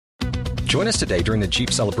Join us today during the Jeep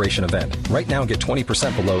Celebration event. Right now, get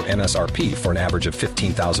 20% below MSRP for an average of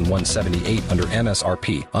 $15,178 under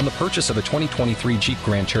MSRP on the purchase of a 2023 Jeep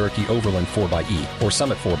Grand Cherokee Overland 4xE or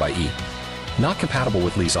Summit 4xE. Not compatible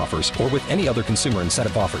with lease offers or with any other consumer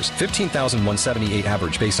incentive offers. $15,178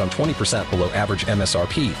 average based on 20% below average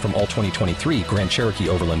MSRP from all 2023 Grand Cherokee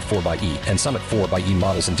Overland 4xE and Summit 4xE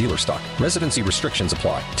models in dealer stock. Residency restrictions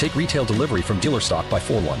apply. Take retail delivery from dealer stock by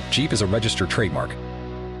 4/1. Jeep is a registered trademark.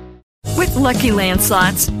 With Lucky Land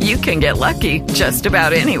Slots, you can get lucky just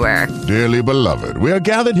about anywhere. Dearly beloved, we are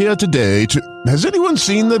gathered here today to... Has anyone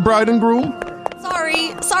seen the bride and groom?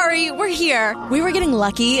 Sorry, we're here. We were getting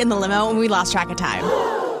lucky in the limo and we lost track of time.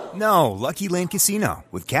 No, Lucky Land Casino,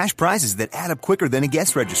 with cash prizes that add up quicker than a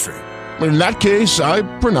guest registry. In that case, I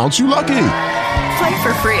pronounce you lucky. Play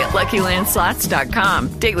for free at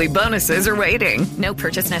LuckyLandSlots.com. Daily bonuses are waiting. No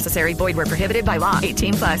purchase necessary. Void where prohibited by law.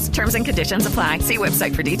 18+. Terms and conditions apply. See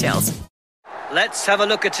website for details. Let's have a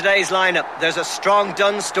look at today's lineup. There's a strong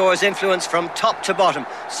Dunnes Stores influence from top to bottom,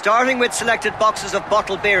 starting with selected boxes of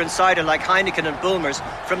bottled beer and cider like Heineken and Bulmers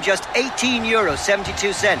from just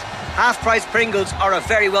 €18.72. Half-price Pringles are a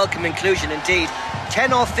very welcome inclusion indeed.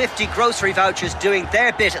 10 off 50 grocery vouchers doing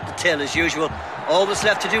their bit at the till as usual. All that's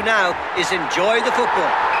left to do now is enjoy the football.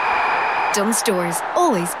 Dunnes Stores,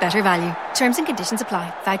 always better value. Terms and conditions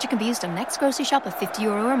apply. Voucher can be used on next grocery shop of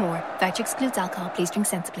 €50 or more. Voucher excludes alcohol. Please drink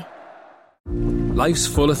sensibly. Life's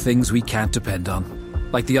full of things we can't depend on.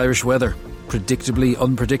 Like the Irish weather, predictably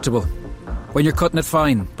unpredictable. When you're cutting it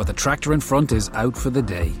fine, but the tractor in front is out for the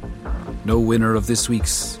day. No winner of this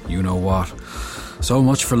week's you-know-what. So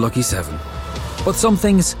much for Lucky 7. But some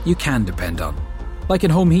things you can depend on. Like in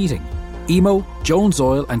home heating. Emo, Jones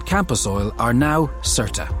Oil and Campus Oil are now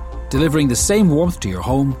CERTA, delivering the same warmth to your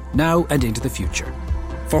home now and into the future.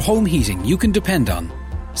 For home heating you can depend on,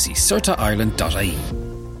 see CERTAIreland.ie.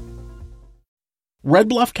 Red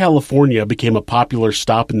Bluff, California became a popular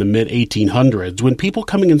stop in the mid-1800s when people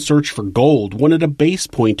coming in search for gold wanted a base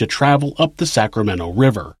point to travel up the Sacramento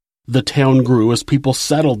River. The town grew as people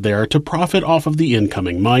settled there to profit off of the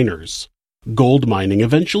incoming miners. Gold mining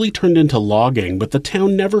eventually turned into logging, but the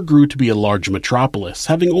town never grew to be a large metropolis,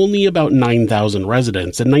 having only about 9,000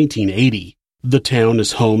 residents in 1980. The town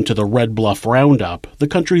is home to the Red Bluff Roundup, the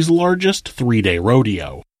country's largest three-day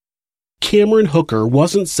rodeo. Cameron Hooker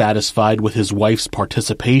wasn't satisfied with his wife's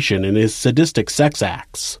participation in his sadistic sex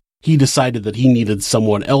acts. He decided that he needed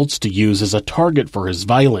someone else to use as a target for his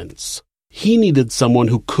violence. He needed someone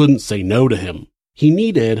who couldn't say no to him. He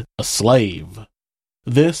needed a slave.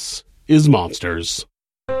 This is Monsters.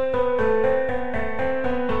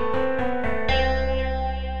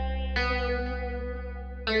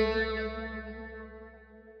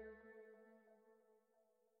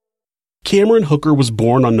 Cameron Hooker was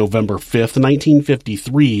born on November 5,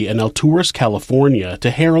 1953 in Alturas, California to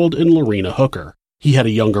Harold and Lorena Hooker. He had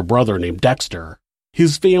a younger brother named Dexter.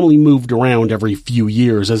 His family moved around every few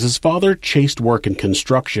years as his father chased work in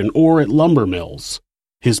construction or at lumber mills.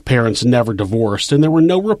 His parents never divorced and there were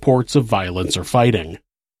no reports of violence or fighting.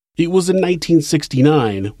 It was in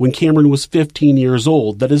 1969, when Cameron was 15 years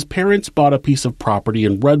old, that his parents bought a piece of property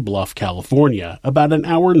in Red Bluff, California, about an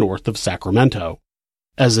hour north of Sacramento.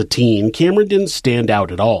 As a teen, Cameron didn't stand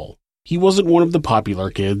out at all. He wasn't one of the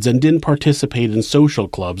popular kids and didn't participate in social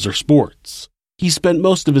clubs or sports. He spent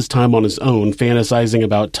most of his time on his own, fantasizing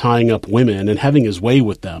about tying up women and having his way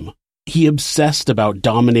with them. He obsessed about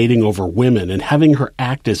dominating over women and having her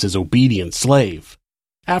act as his obedient slave.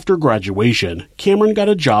 After graduation, Cameron got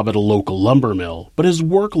a job at a local lumber mill, but his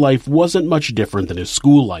work life wasn't much different than his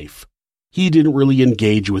school life. He didn't really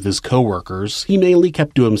engage with his coworkers. He mainly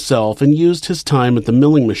kept to himself and used his time at the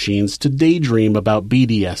milling machines to daydream about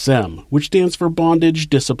BDSM, which stands for bondage,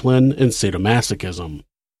 discipline, and sadomasochism.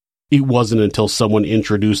 It wasn't until someone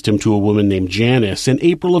introduced him to a woman named Janice in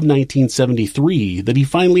April of 1973 that he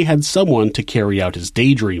finally had someone to carry out his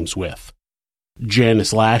daydreams with.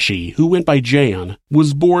 Janice Lashy, who went by Jan,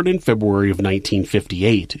 was born in February of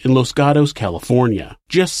 1958 in Los Gatos, California,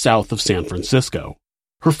 just south of San Francisco.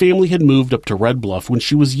 Her family had moved up to Red Bluff when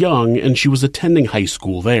she was young and she was attending high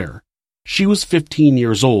school there. She was 15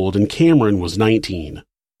 years old and Cameron was 19.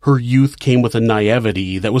 Her youth came with a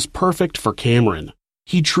naivety that was perfect for Cameron.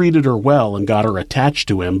 He treated her well and got her attached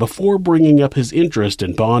to him before bringing up his interest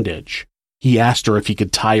in bondage. He asked her if he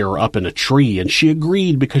could tie her up in a tree and she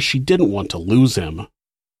agreed because she didn't want to lose him.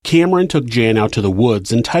 Cameron took Jan out to the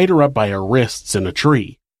woods and tied her up by her wrists in a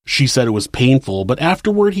tree. She said it was painful, but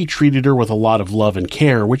afterward he treated her with a lot of love and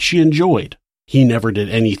care, which she enjoyed. He never did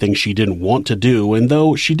anything she didn't want to do, and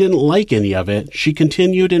though she didn't like any of it, she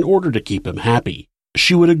continued in order to keep him happy.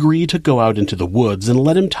 She would agree to go out into the woods and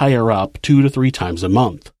let him tie her up 2 to 3 times a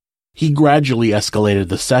month. He gradually escalated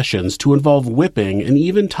the sessions to involve whipping and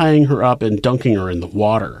even tying her up and dunking her in the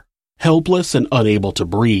water. Helpless and unable to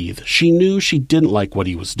breathe, she knew she didn't like what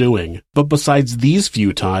he was doing, but besides these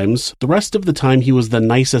few times, the rest of the time he was the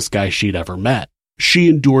nicest guy she'd ever met. She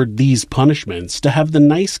endured these punishments to have the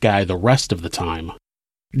nice guy the rest of the time.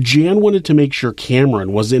 Jan wanted to make sure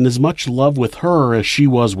Cameron was in as much love with her as she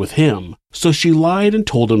was with him, so she lied and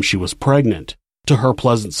told him she was pregnant. To her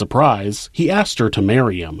pleasant surprise, he asked her to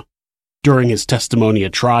marry him. During his testimony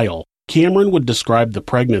at trial, Cameron would describe the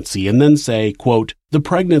pregnancy and then say, quote, "The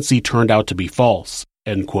pregnancy turned out to be false,"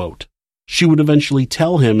 end quote. She would eventually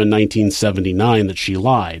tell him in 1979 that she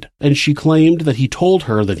lied, and she claimed that he told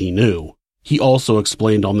her that he knew. He also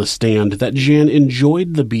explained on the stand that Jan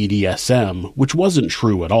enjoyed the BDSM, which wasn't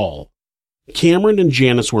true at all. Cameron and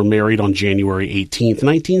Janice were married on January 18,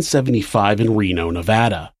 1975 in Reno,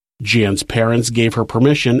 Nevada. Jan's parents gave her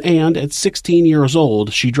permission and, at 16 years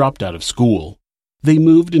old, she dropped out of school. They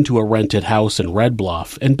moved into a rented house in Red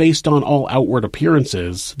Bluff, and based on all outward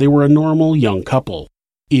appearances, they were a normal young couple.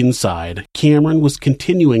 Inside, Cameron was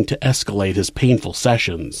continuing to escalate his painful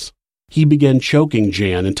sessions. He began choking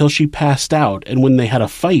Jan until she passed out, and when they had a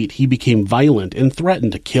fight, he became violent and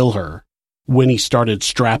threatened to kill her. When he started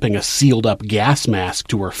strapping a sealed-up gas mask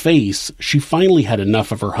to her face, she finally had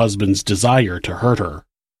enough of her husband's desire to hurt her.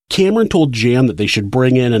 Cameron told Jan that they should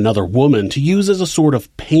bring in another woman to use as a sort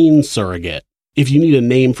of pain surrogate. If you need a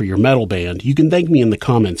name for your metal band, you can thank me in the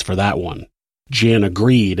comments for that one. Jan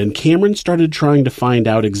agreed, and Cameron started trying to find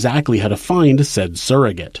out exactly how to find said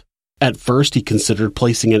surrogate. At first, he considered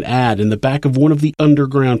placing an ad in the back of one of the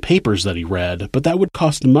underground papers that he read, but that would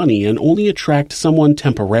cost money and only attract someone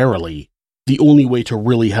temporarily. The only way to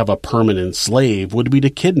really have a permanent slave would be to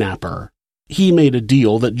kidnap her. He made a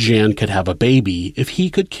deal that Jan could have a baby if he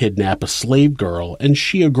could kidnap a slave girl, and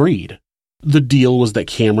she agreed. The deal was that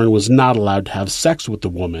Cameron was not allowed to have sex with the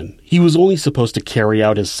woman. He was only supposed to carry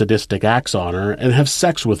out his sadistic acts on her and have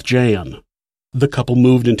sex with Jan. The couple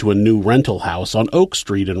moved into a new rental house on Oak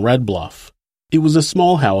Street in Red Bluff. It was a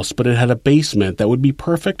small house, but it had a basement that would be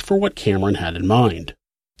perfect for what Cameron had in mind.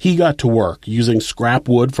 He got to work using scrap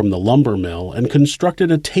wood from the lumber mill and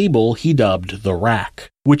constructed a table he dubbed the Rack,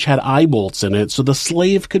 which had eye bolts in it so the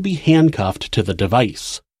slave could be handcuffed to the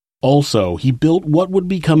device. Also, he built what would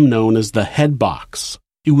become known as the head box.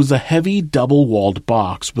 It was a heavy double-walled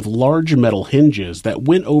box with large metal hinges that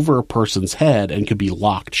went over a person's head and could be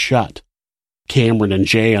locked shut. Cameron and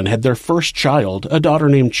Jan had their first child, a daughter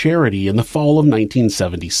named Charity, in the fall of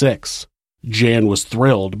 1976. Jan was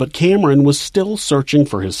thrilled, but Cameron was still searching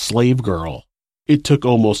for his slave girl. It took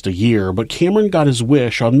almost a year, but Cameron got his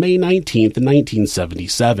wish on May 19,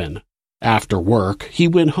 1977. After work, he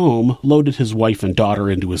went home, loaded his wife and daughter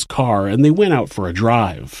into his car, and they went out for a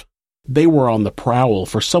drive. They were on the prowl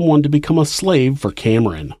for someone to become a slave for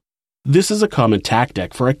Cameron. This is a common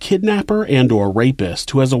tactic for a kidnapper and/or rapist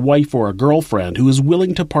who has a wife or a girlfriend who is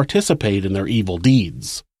willing to participate in their evil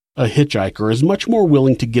deeds. A hitchhiker is much more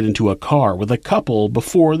willing to get into a car with a couple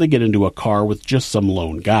before they get into a car with just some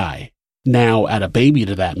lone guy. Now add a baby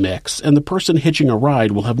to that mix, and the person hitching a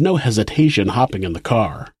ride will have no hesitation hopping in the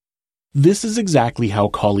car. This is exactly how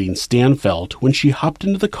Colleen Stan felt when she hopped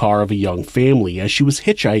into the car of a young family as she was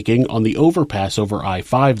hitchhiking on the overpass over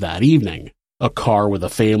I-5 that evening. A car with a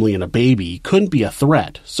family and a baby couldn't be a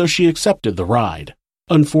threat, so she accepted the ride.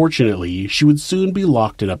 Unfortunately, she would soon be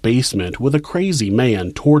locked in a basement with a crazy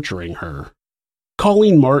man torturing her.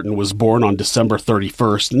 Colleen Martin was born on December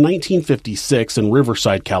 31st, 1956 in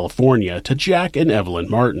Riverside, California, to Jack and Evelyn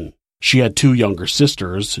Martin. She had 2 younger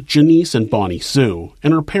sisters, Janice and Bonnie Sue,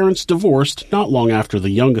 and her parents divorced not long after the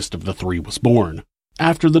youngest of the 3 was born.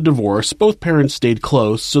 After the divorce, both parents stayed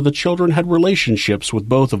close, so the children had relationships with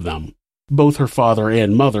both of them. Both her father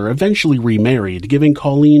and mother eventually remarried, giving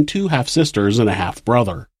Colleen 2 half-sisters and a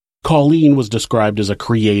half-brother. Colleen was described as a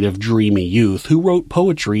creative, dreamy youth who wrote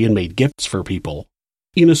poetry and made gifts for people.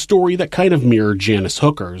 In a story that kind of mirrored Janice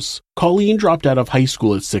Hooker's, Colleen dropped out of high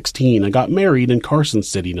school at 16 and got married in Carson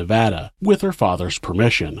City, Nevada, with her father's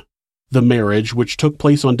permission. The marriage, which took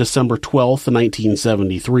place on December 12,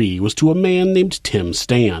 1973, was to a man named Tim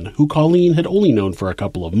Stan, who Colleen had only known for a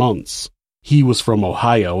couple of months. He was from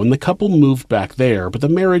Ohio, and the couple moved back there, but the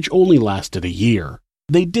marriage only lasted a year.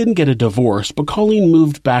 They didn't get a divorce, but Colleen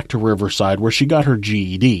moved back to Riverside where she got her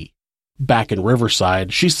GED. Back in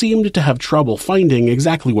Riverside, she seemed to have trouble finding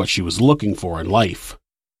exactly what she was looking for in life.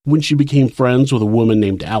 When she became friends with a woman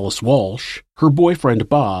named Alice Walsh, her boyfriend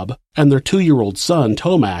Bob, and their 2-year-old son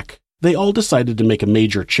Tomac, they all decided to make a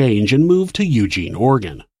major change and move to Eugene,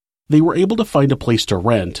 Oregon. They were able to find a place to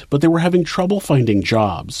rent, but they were having trouble finding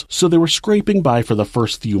jobs, so they were scraping by for the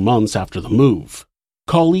first few months after the move.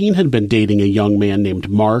 Colleen had been dating a young man named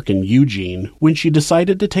Mark in Eugene when she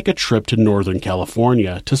decided to take a trip to Northern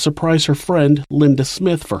California to surprise her friend Linda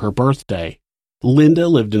Smith for her birthday. Linda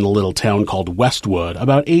lived in a little town called Westwood,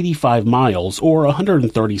 about 85 miles or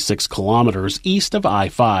 136 kilometers east of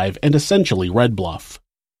I-5 and essentially Red Bluff.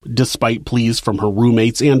 Despite pleas from her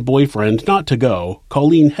roommates and boyfriend not to go,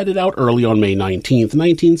 Colleen headed out early on May 19,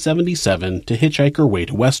 1977 to hitchhike her way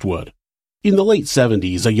to Westwood. In the late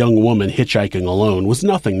 70s, a young woman hitchhiking alone was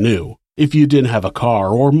nothing new. If you didn't have a car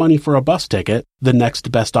or money for a bus ticket, the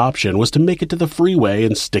next best option was to make it to the freeway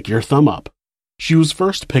and stick your thumb up. She was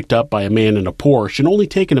first picked up by a man in a Porsche and only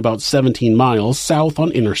taken about 17 miles south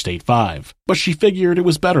on Interstate 5, but she figured it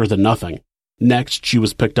was better than nothing. Next, she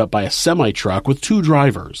was picked up by a semi-truck with 2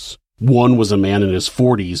 drivers. One was a man in his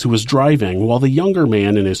 40s who was driving, while the younger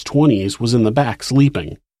man in his 20s was in the back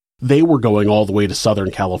sleeping. They were going all the way to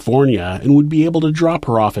Southern California and would be able to drop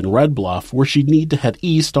her off in Red Bluff, where she'd need to head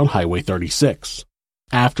east on Highway 36.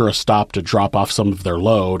 After a stop to drop off some of their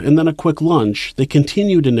load and then a quick lunch, they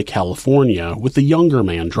continued into California with the younger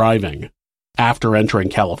man driving. After entering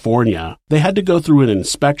California, they had to go through an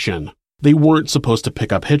inspection. They weren't supposed to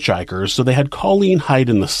pick up hitchhikers, so they had Colleen hide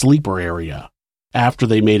in the sleeper area. After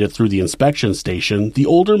they made it through the inspection station, the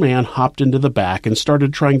older man hopped into the back and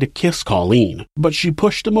started trying to kiss Colleen, but she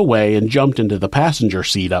pushed him away and jumped into the passenger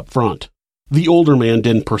seat up front. The older man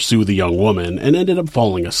didn't pursue the young woman and ended up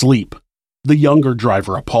falling asleep. The younger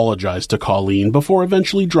driver apologized to Colleen before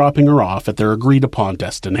eventually dropping her off at their agreed-upon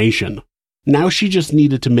destination. Now she just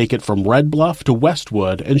needed to make it from Red Bluff to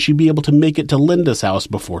Westwood, and she'd be able to make it to Linda's house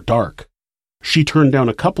before dark. She turned down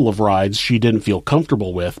a couple of rides she didn't feel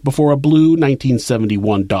comfortable with before a blue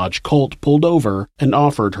 1971 Dodge Colt pulled over and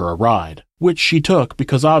offered her a ride, which she took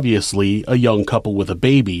because obviously a young couple with a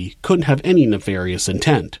baby couldn't have any nefarious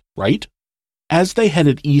intent, right? As they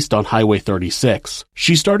headed east on Highway 36,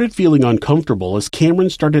 she started feeling uncomfortable as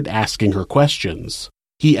Cameron started asking her questions.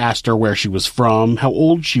 He asked her where she was from, how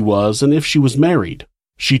old she was, and if she was married.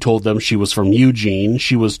 She told them she was from Eugene,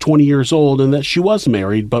 she was 20 years old, and that she was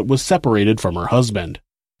married but was separated from her husband.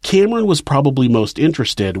 Cameron was probably most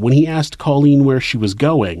interested when he asked Colleen where she was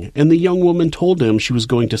going, and the young woman told him she was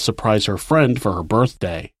going to surprise her friend for her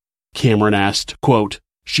birthday. Cameron asked, quote,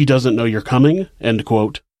 "She doesn't know you're coming?" End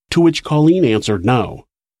quote, to which Colleen answered no.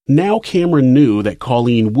 Now Cameron knew that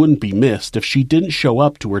Colleen wouldn't be missed if she didn't show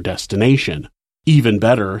up to her destination. Even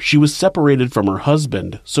better, she was separated from her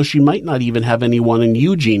husband, so she might not even have anyone in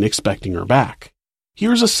Eugene expecting her back.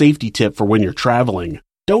 Here's a safety tip for when you're traveling.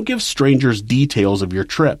 Don't give strangers details of your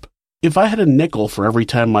trip. If I had a nickel for every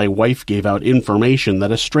time my wife gave out information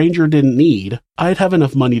that a stranger didn't need, I'd have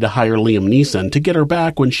enough money to hire Liam Neeson to get her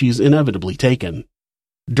back when she's inevitably taken.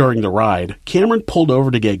 During the ride, Cameron pulled over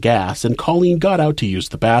to get gas and Colleen got out to use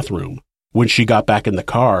the bathroom. When she got back in the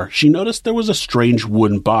car, she noticed there was a strange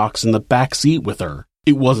wooden box in the back seat with her.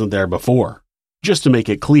 It wasn't there before. Just to make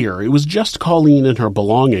it clear, it was just Colleen and her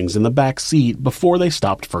belongings in the back seat before they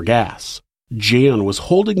stopped for gas. Jan was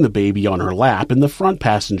holding the baby on her lap in the front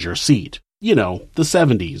passenger seat. You know, the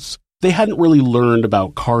 70s. They hadn't really learned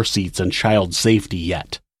about car seats and child safety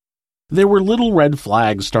yet. There were little red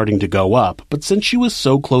flags starting to go up, but since she was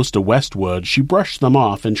so close to Westwood, she brushed them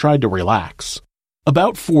off and tried to relax.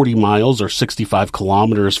 About 40 miles or 65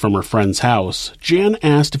 kilometers from her friend's house, Jan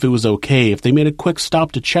asked if it was okay if they made a quick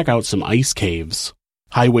stop to check out some ice caves.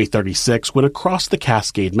 Highway 36 went across the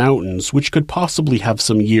Cascade Mountains, which could possibly have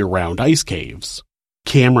some year-round ice caves.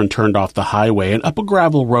 Cameron turned off the highway and up a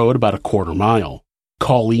gravel road about a quarter mile.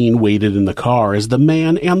 Colleen waited in the car as the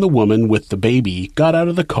man and the woman with the baby got out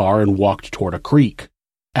of the car and walked toward a creek.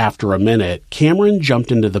 After a minute, Cameron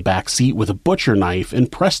jumped into the back seat with a butcher knife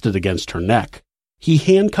and pressed it against her neck. He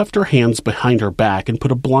handcuffed her hands behind her back and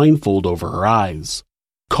put a blindfold over her eyes.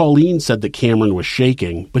 Colleen said that Cameron was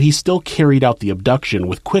shaking, but he still carried out the abduction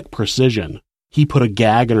with quick precision. He put a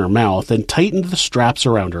gag in her mouth and tightened the straps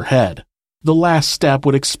around her head. The last step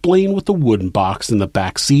would explain what the wooden box in the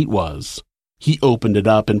back seat was. He opened it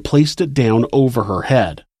up and placed it down over her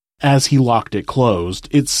head. As he locked it closed,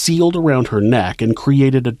 it sealed around her neck and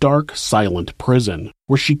created a dark, silent prison,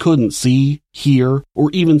 where she couldn't see, hear,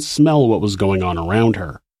 or even smell what was going on around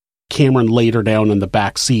her. Cameron laid her down in the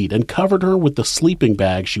back seat and covered her with the sleeping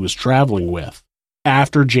bag she was traveling with.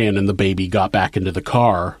 After Jan and the baby got back into the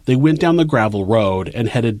car, they went down the gravel road and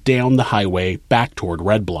headed down the highway back toward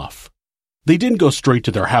Red Bluff. They didn't go straight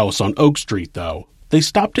to their house on Oak Street, though. They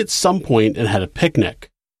stopped at some point and had a picnic.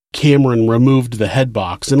 Cameron removed the head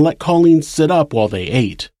box and let Colleen sit up while they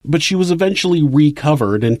ate, but she was eventually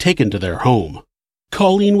recovered and taken to their home.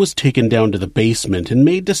 Colleen was taken down to the basement and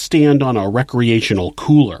made to stand on a recreational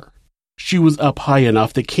cooler. She was up high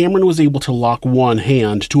enough that Cameron was able to lock one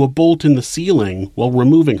hand to a bolt in the ceiling while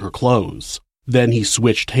removing her clothes. Then he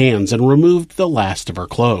switched hands and removed the last of her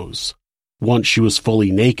clothes. Once she was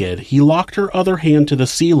fully naked, he locked her other hand to the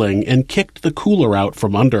ceiling and kicked the cooler out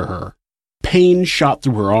from under her. Pain shot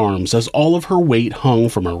through her arms as all of her weight hung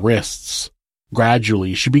from her wrists.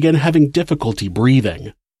 Gradually, she began having difficulty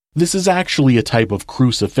breathing. This is actually a type of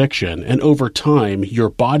crucifixion, and over time, your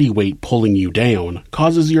body weight pulling you down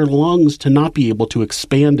causes your lungs to not be able to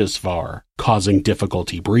expand as far, causing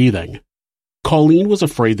difficulty breathing. Colleen was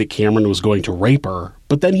afraid that Cameron was going to rape her,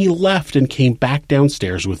 but then he left and came back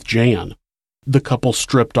downstairs with Jan. The couple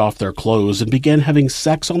stripped off their clothes and began having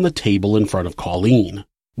sex on the table in front of Colleen.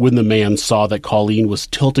 When the man saw that Colleen was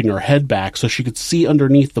tilting her head back so she could see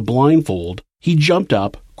underneath the blindfold, he jumped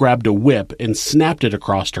up, grabbed a whip, and snapped it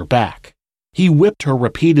across her back. He whipped her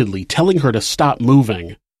repeatedly, telling her to stop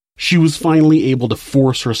moving. She was finally able to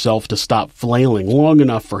force herself to stop flailing long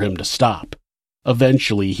enough for him to stop.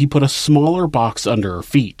 Eventually, he put a smaller box under her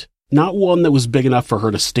feet. Not one that was big enough for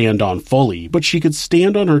her to stand on fully, but she could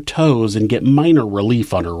stand on her toes and get minor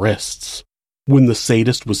relief on her wrists. When the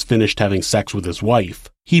sadist was finished having sex with his wife,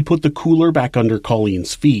 he put the cooler back under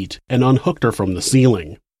Colleen's feet and unhooked her from the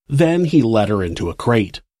ceiling. Then he led her into a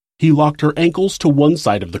crate. He locked her ankles to one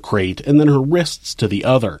side of the crate and then her wrists to the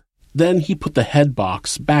other. Then he put the head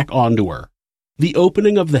box back onto her. The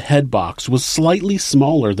opening of the head box was slightly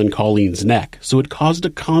smaller than Colleen's neck, so it caused a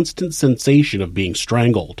constant sensation of being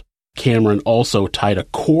strangled. Cameron also tied a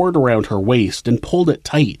cord around her waist and pulled it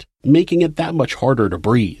tight, making it that much harder to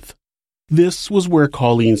breathe. This was where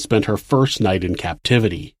Colleen spent her first night in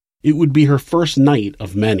captivity. It would be her first night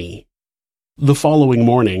of many. The following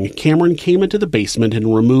morning, Cameron came into the basement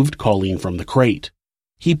and removed Colleen from the crate.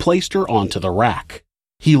 He placed her onto the rack.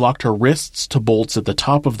 He locked her wrists to bolts at the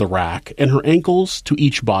top of the rack and her ankles to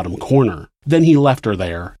each bottom corner. Then he left her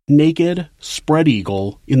there, naked, spread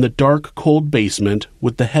eagle, in the dark, cold basement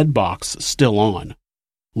with the head box still on.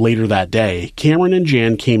 Later that day, Cameron and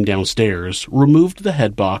Jan came downstairs, removed the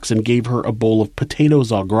head box and gave her a bowl of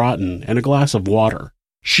potatoes au gratin and a glass of water.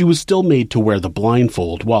 She was still made to wear the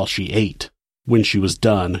blindfold while she ate. When she was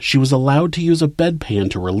done, she was allowed to use a bedpan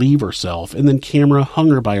to relieve herself, and then Cameron hung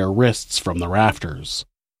her by her wrists from the rafters.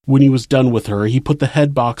 When he was done with her, he put the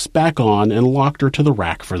head box back on and locked her to the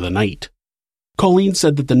rack for the night. Colleen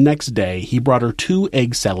said that the next day he brought her 2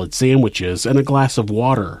 egg salad sandwiches and a glass of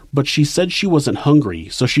water, but she said she wasn't hungry,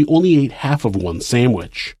 so she only ate half of one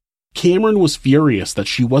sandwich. Cameron was furious that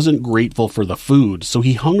she wasn't grateful for the food, so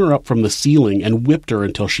he hung her up from the ceiling and whipped her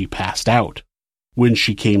until she passed out. When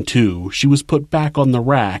she came to, she was put back on the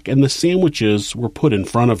rack and the sandwiches were put in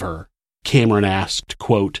front of her. Cameron asked,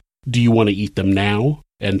 quote, "Do you want to eat them now?"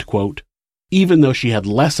 End quote. Even though she had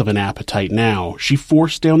less of an appetite now, she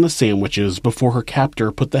forced down the sandwiches before her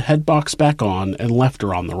captor put the head box back on and left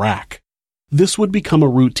her on the rack. This would become a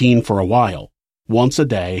routine for a while. Once a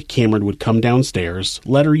day, Cameron would come downstairs,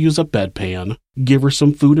 let her use a bedpan, give her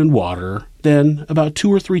some food and water, then, about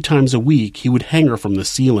 2 or 3 times a week, he would hang her from the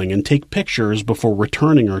ceiling and take pictures before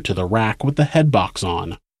returning her to the rack with the head box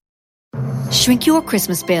on. Shrink your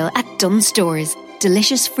Christmas bill at Dunnes Stores.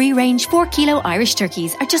 Delicious free-range 4-kilo Irish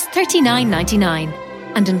turkeys are just $39.99.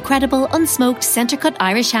 And incredible unsmoked centre-cut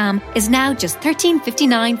Irish ham is now just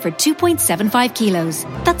 $13.59 for 2.75 kilos.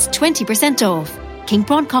 That's 20% off. King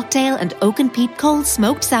prawn cocktail and oak and peat cold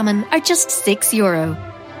smoked salmon are just €6.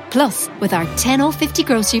 Plus, with our 10 off 50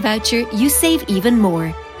 grocery voucher, you save even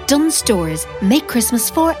more. Dunnes Stores. Make Christmas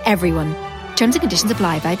for everyone. Terms and conditions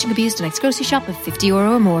apply. Voucher can be used at next grocery shop of €50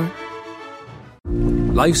 or more.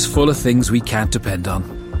 Life's full of things we can't depend on.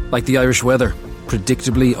 Like the Irish weather.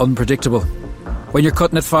 Predictably unpredictable. When you're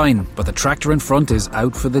cutting it fine, but the tractor in front is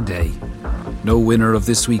out for the day. No winner of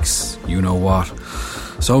this week's you-know-what.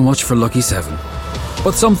 So much for Lucky 7.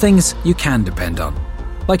 But some things you can depend on.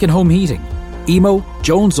 Like in home heating. Emo,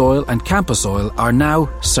 Jones Oil and Campus Oil are now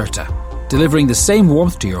CERTA, delivering the same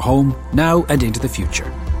warmth to your home now and into the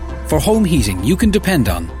future. For home heating you can depend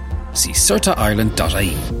on, see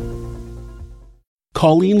CERTAIreland.ie.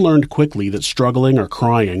 Colleen learned quickly that struggling or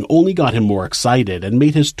crying only got him more excited and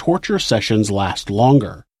made his torture sessions last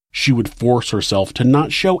longer. She would force herself to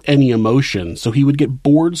not show any emotion so he would get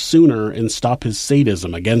bored sooner and stop his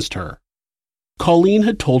sadism against her. Colleen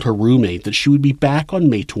had told her roommate that she would be back on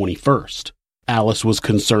May 21st. Alice was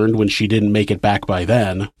concerned when she didn't make it back by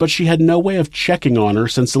then, but she had no way of checking on her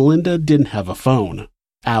since Linda didn't have a phone.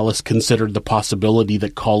 Alice considered the possibility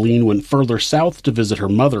that Colleen went further south to visit her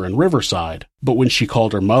mother in Riverside, but when she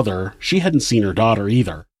called her mother, she hadn't seen her daughter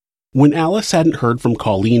either. When Alice hadn't heard from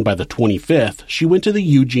Colleen by the 25th, she went to the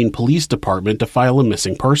Eugene Police Department to file a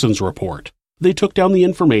missing persons report. They took down the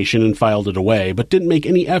information and filed it away, but didn't make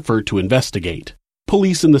any effort to investigate.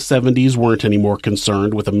 Police in the 70s weren't any more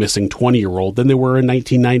concerned with a missing 20-year-old than they were in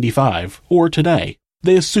 1995, or today.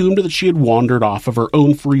 They assumed that she had wandered off of her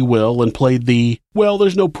own free will and played the, well,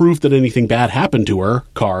 there's no proof that anything bad happened to her,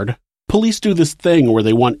 card. Police do this thing where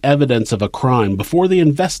they want evidence of a crime before they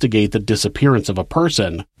investigate the disappearance of a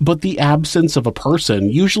person, but the absence of a person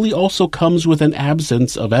usually also comes with an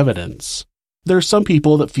absence of evidence. There are some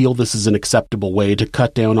people that feel this is an acceptable way to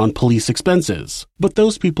cut down on police expenses, but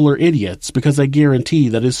those people are idiots because I guarantee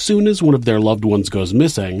that as soon as one of their loved ones goes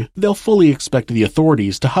missing, they'll fully expect the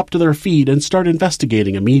authorities to hop to their feet and start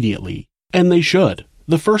investigating immediately. And they should.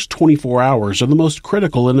 The first 24 hours are the most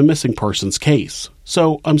critical in a missing person's case,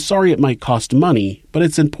 so I'm sorry it might cost money, but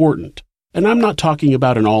it's important. And I'm not talking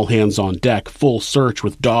about an all-hands-on-deck full search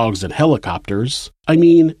with dogs and helicopters. I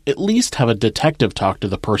mean, at least have a detective talk to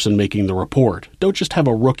the person making the report. Don't just have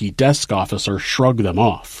a rookie desk officer shrug them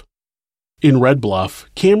off. In Red Bluff,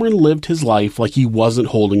 Cameron lived his life like he wasn't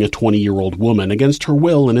holding a 20-year-old woman against her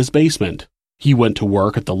will in his basement. He went to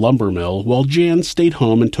work at the lumber mill while Jan stayed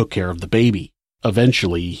home and took care of the baby.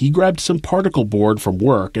 Eventually, he grabbed some particle board from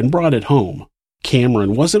work and brought it home.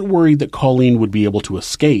 Cameron wasn't worried that Colleen would be able to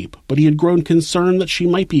escape, but he had grown concerned that she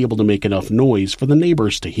might be able to make enough noise for the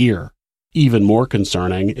neighbors to hear. Even more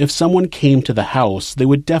concerning, if someone came to the house, they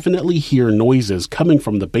would definitely hear noises coming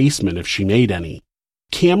from the basement if she made any.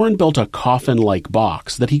 Cameron built a coffin-like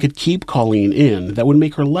box that he could keep Colleen in that would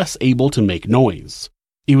make her less able to make noise.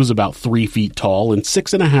 It was about 3 feet tall and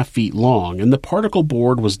 6.5 feet long, and the particle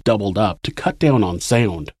board was doubled up to cut down on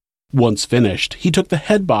sound. Once finished, he took the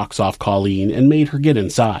head box off Colleen and made her get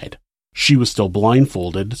inside. She was still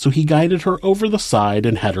blindfolded, so he guided her over the side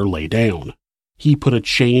and had her lay down. He put a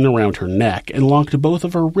chain around her neck and locked both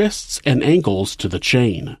of her wrists and ankles to the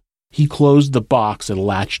chain. He closed the box and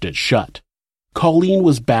latched it shut. Colleen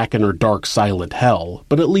was back in her dark, silent hell,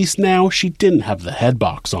 but at least now she didn't have the head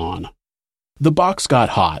box on. The box got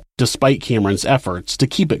hot, despite Cameron's efforts to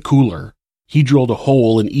keep it cooler. He drilled a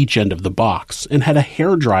hole in each end of the box and had a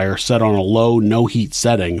hairdryer set on a low, no-heat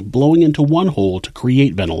setting, blowing into one hole to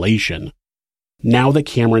create ventilation. Now that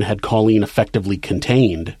Cameron had Colleen effectively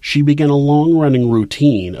contained, she began a long-running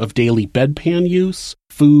routine of daily bedpan use,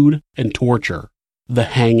 food, and torture. The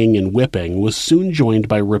hanging and whipping was soon joined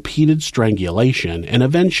by repeated strangulation and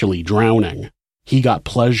eventually drowning. He got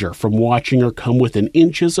pleasure from watching her come within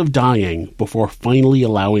inches of dying before finally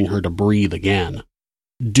allowing her to breathe again.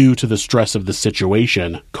 Due to the stress of the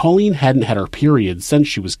situation, Colleen hadn't had her period since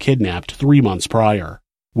she was kidnapped 3 months prior.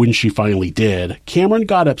 When she finally did, Cameron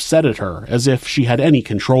got upset at her as if she had any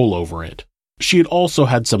control over it. She had also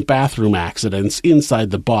had some bathroom accidents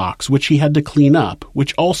inside the box which he had to clean up,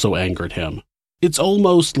 which also angered him. It's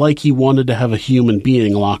almost like he wanted to have a human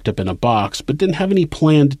being locked up in a box but didn't have any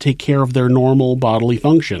plan to take care of their normal bodily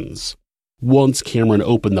functions. Once Cameron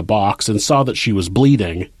opened the box and saw that she was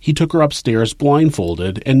bleeding, he took her upstairs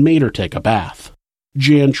blindfolded and made her take a bath.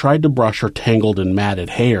 Jan tried to brush her tangled and matted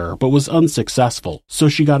hair, but was unsuccessful, so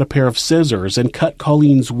she got a pair of scissors and cut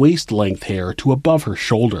Colleen's waist-length hair to above her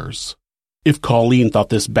shoulders. If Colleen thought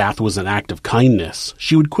this bath was an act of kindness,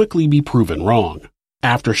 she would quickly be proven wrong.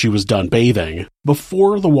 After she was done bathing,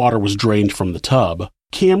 before the water was drained from the tub,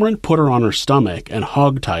 Cameron put her on her stomach and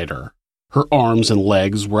hog-tied her. Her arms and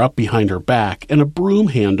legs were up behind her back, and a broom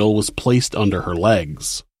handle was placed under her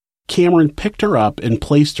legs. Cameron picked her up and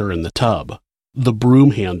placed her in the tub. The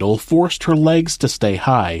broom handle forced her legs to stay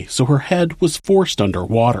high, so her head was forced under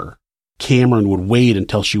water. Cameron would wait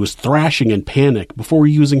until she was thrashing in panic before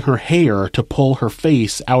using her hair to pull her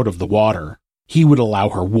face out of the water. He would allow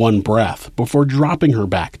her one breath before dropping her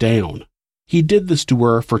back down. He did this to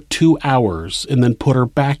her for 2 hours and then put her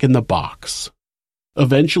back in the box.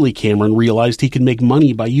 Eventually, Cameron realized he could make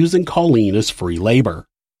money by using Colleen as free labor.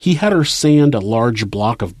 He had her sand a large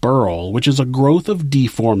block of burl, which is a growth of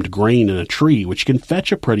deformed grain in a tree which can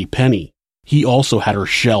fetch a pretty penny. He also had her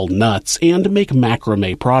shell nuts and make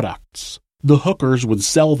macrame products. The hookers would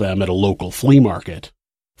sell them at a local flea market.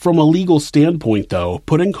 From a legal standpoint, though,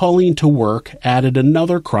 putting Colleen to work added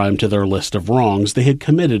another crime to their list of wrongs they had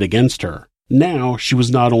committed against her. Now, she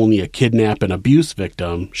was not only a kidnap and abuse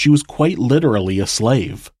victim, she was quite literally a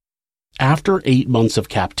slave. After 8 months of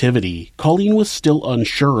captivity, Colleen was still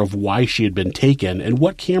unsure of why she had been taken and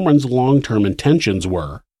what Cameron's long-term intentions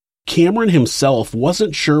were. Cameron himself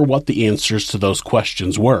wasn't sure what the answers to those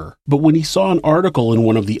questions were, but when he saw an article in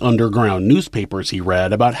one of the underground newspapers he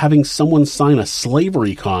read about having someone sign a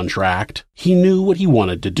slavery contract, he knew what he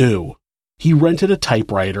wanted to do. He rented a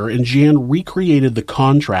typewriter and Jan recreated the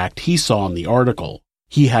contract he saw in the article.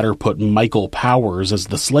 He had her put Michael Powers as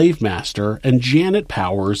the slave master and Janet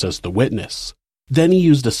Powers as the witness. Then he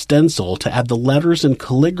used a stencil to add the letters in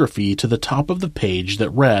calligraphy to the top of the page that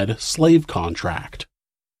read slave contract.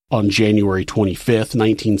 On January 25,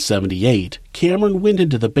 1978, Cameron went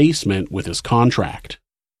into the basement with his contract.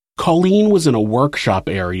 Colleen was in a workshop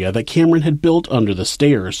area that Cameron had built under the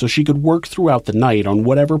stairs so she could work throughout the night on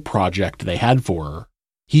whatever project they had for her.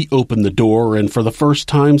 He opened the door and for the first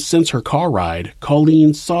time since her car ride,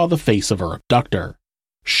 Colleen saw the face of her abductor.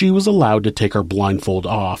 She was allowed to take her blindfold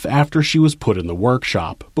off after she was put in the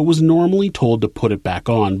workshop, but was normally told to put it back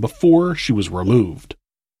on before she was removed.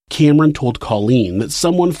 Cameron told Colleen that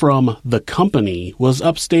someone from the company was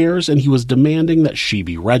upstairs and he was demanding that she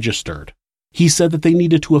be registered. He said that they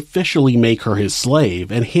needed to officially make her his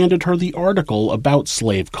slave and handed her the article about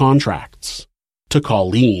slave contracts. To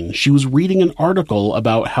Colleen, she was reading an article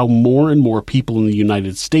about how more and more people in the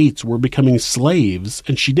United States were becoming slaves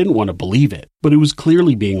and she didn't want to believe it, but it was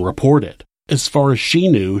clearly being reported. As far as she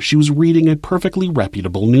knew, she was reading a perfectly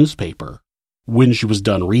reputable newspaper. When she was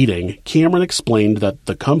done reading, Cameron explained that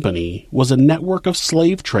the company was a network of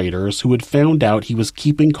slave traders who had found out he was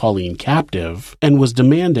keeping Colleen captive and was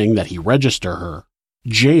demanding that he register her.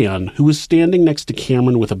 Jan, who was standing next to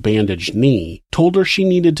Cameron with a bandaged knee, told her she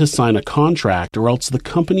needed to sign a contract or else the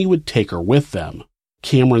company would take her with them.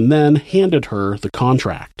 Cameron then handed her the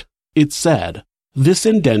contract. It said, "This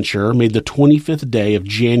indenture made the 25th day of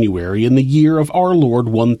January in the year of our Lord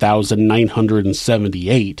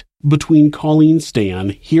 1978, between Colleen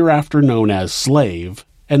Stan, hereafter known as slave,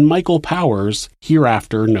 and Michael Powers,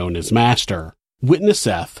 hereafter known as master,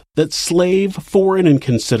 witnesseth that slave for and in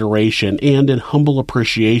consideration and in humble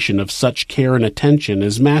appreciation of such care and attention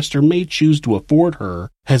as master may choose to afford her,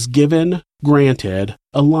 has given, granted,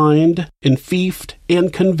 aligned, enfeoffed,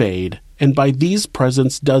 and conveyed, and by these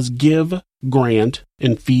presents does give, grant,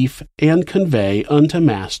 enfeoff, and convey unto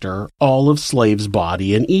master all of slave's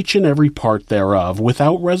body and each and every part thereof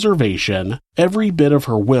without reservation, every bit of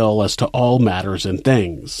her will as to all matters and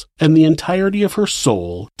things, and the entirety of her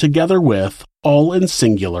soul, together with all in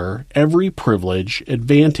singular, every privilege,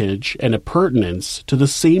 advantage, and appurtenance to the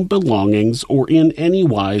same belongings or in any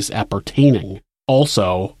wise appertaining.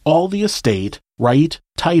 Also, all the estate, right,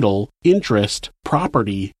 title, interest,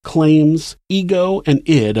 property, claims, ego, and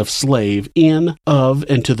id of slave in, of,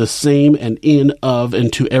 and to the same and in, of,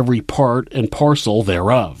 and to every part and parcel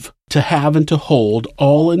thereof, to have and to hold,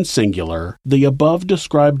 all in singular, the above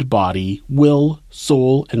described body, will,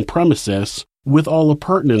 soul, and premises, with all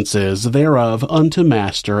appurtenances thereof unto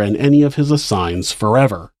master and any of his assigns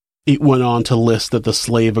forever. It went on to list that the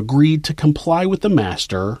slave agreed to comply with the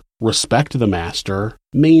master, respect the master,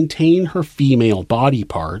 maintain her female body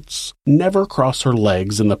parts, never cross her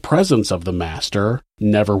legs in the presence of the master,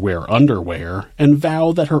 never wear underwear, and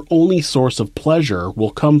vow that her only source of pleasure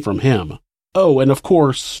will come from him. Oh, and of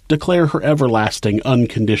course, declare her everlasting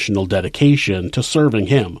unconditional dedication to serving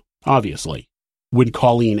him, obviously. When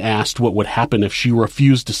Colleen asked what would happen if she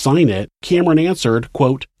refused to sign it, Cameron answered,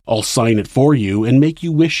 quote, "I'll sign it for you and make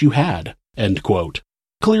you wish you had," end quote.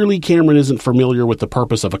 Clearly, Cameron isn't familiar with the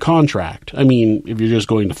purpose of a contract. I mean, if you're just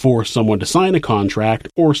going to force someone to sign a contract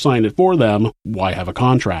or sign it for them, why have a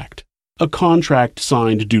contract? A contract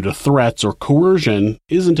signed due to threats or coercion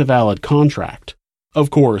isn't a valid contract.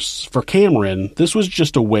 Of course, for Cameron, this was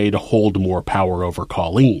just a way to hold more power over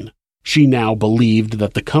Colleen. She now believed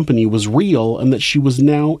that the company was real and that she was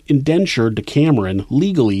now indentured to Cameron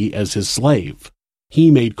legally as his slave. He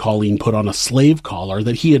made Colleen put on a slave collar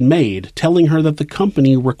that he had made, telling her that the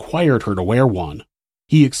company required her to wear one.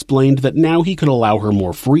 He explained that now he could allow her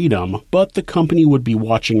more freedom, but the company would be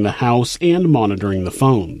watching the house and monitoring the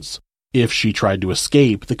phones. If she tried to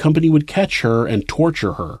escape, the company would catch her and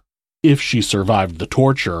torture her. If she survived the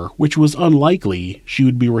torture, which was unlikely, she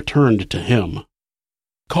would be returned to him.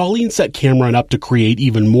 Colleen set Cameron up to create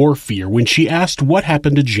even more fear when she asked what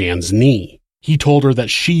happened to Jan's knee. He told her that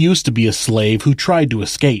she used to be a slave who tried to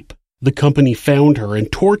escape. The company found her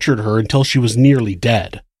and tortured her until she was nearly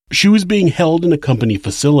dead. She was being held in a company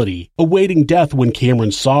facility, awaiting death when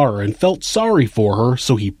Cameron saw her and felt sorry for her,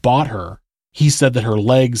 so he bought her. He said that her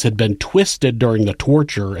legs had been twisted during the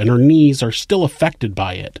torture and her knees are still affected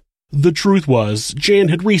by it. The truth was, Jan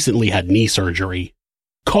had recently had knee surgery.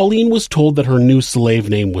 Colleen was told that her new slave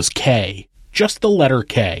name was K, just the letter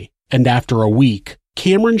K, and after a week,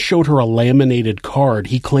 Cameron showed her a laminated card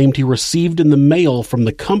he claimed he received in the mail from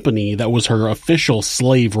the company that was her official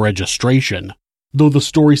slave registration. Though the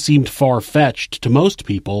story seemed far-fetched to most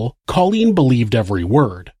people, Colleen believed every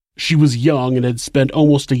word. She was young and had spent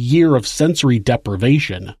almost a year of sensory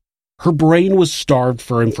deprivation. Her brain was starved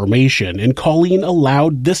for information, and Colleen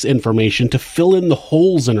allowed this information to fill in the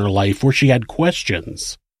holes in her life where she had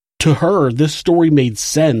questions. To her, this story made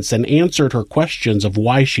sense and answered her questions of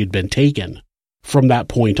why she'd been taken. From that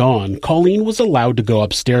point on, Colleen was allowed to go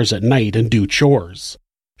upstairs at night and do chores.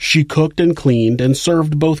 She cooked and cleaned and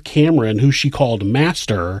served both Cameron, who she called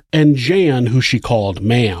Master, and Jan, who she called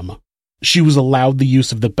Ma'am. She was allowed the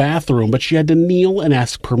use of the bathroom, but she had to kneel and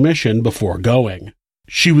ask permission before going.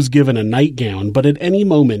 She was given a nightgown, but at any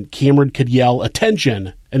moment Cameron could yell,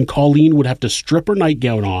 "Attention!" and Colleen would have to strip her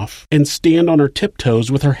nightgown off and stand on her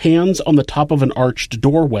tiptoes with her hands on the top of an arched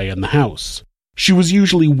doorway in the house. She was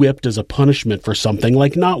usually whipped as a punishment for something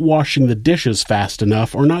like not washing the dishes fast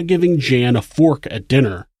enough or not giving Jan a fork at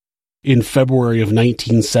dinner. In February of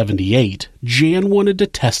 1978, Jan wanted to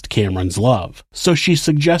test Cameron's love, so she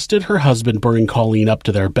suggested her husband bring Colleen up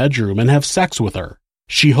to their bedroom and have sex with her.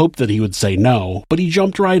 She hoped that he would say no, but he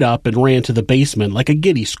jumped right up and ran to the basement like a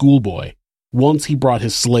giddy schoolboy. Once he brought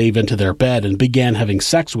his slave into their bed and began having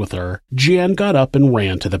sex with her, Jan got up and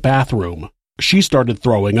ran to the bathroom. She started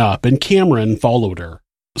throwing up, and Cameron followed her.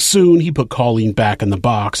 Soon he put Colleen back in the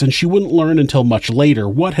box, and she wouldn't learn until much later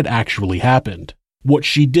what had actually happened. What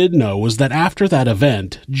she did know was that after that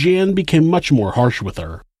event, Jan became much more harsh with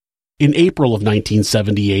her. In April of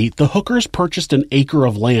 1978, the Hookers purchased an acre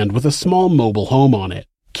of land with a small mobile home on it.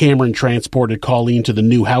 Cameron transported Colleen to the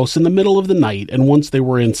new house in the middle of the night, and once they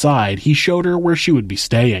were inside, he showed her where she would be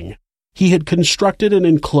staying. He had constructed an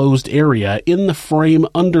enclosed area in the frame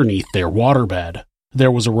underneath their waterbed.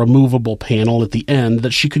 There was a removable panel at the end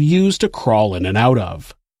that she could use to crawl in and out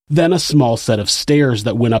of. Then a small set of stairs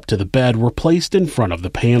that went up to the bed were placed in front of the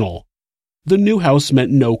panel. The new house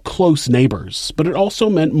meant no close neighbors, but it also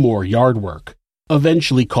meant more yard work.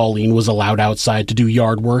 Eventually, Colleen was allowed outside to do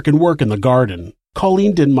yard work and work in the garden.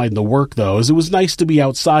 Colleen didn't mind the work, though, as it was nice to be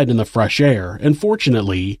outside in the fresh air, and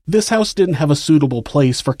fortunately, this house didn't have a suitable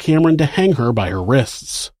place for Cameron to hang her by her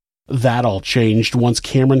wrists. That all changed once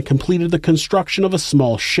Cameron completed the construction of a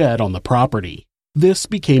small shed on the property. This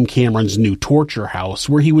became Cameron's new torture house,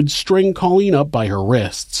 where he would string Colleen up by her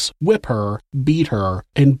wrists, whip her, beat her,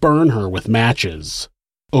 and burn her with matches.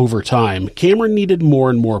 Over time, Cameron needed more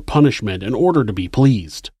and more punishment in order to be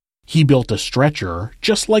pleased. He built a stretcher,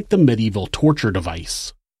 just like the medieval torture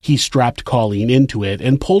device. He strapped Colleen into it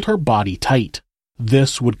and pulled her body tight.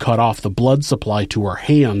 This would cut off the blood supply to her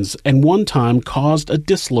hands and one time caused a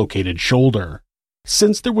dislocated shoulder.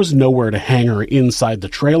 Since there was nowhere to hang her inside the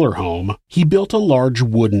trailer home, he built a large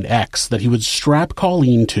wooden X that he would strap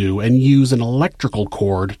Colleen to and use an electrical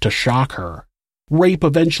cord to shock her. Rape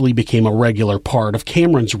eventually became a regular part of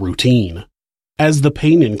Cameron's routine. As the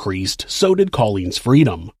pain increased, so did Colleen's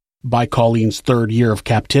freedom. By Colleen's third year of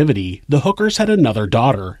captivity, the Hookers had another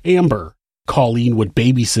daughter, Amber. Colleen would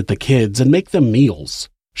babysit the kids and make them meals.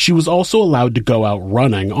 She was also allowed to go out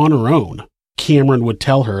running on her own. Cameron would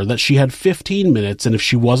tell her that she had 15 minutes, and if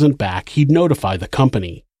she wasn't back, he'd notify the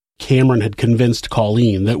company. Cameron had convinced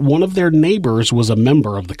Colleen that one of their neighbors was a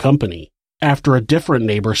member of the company. After a different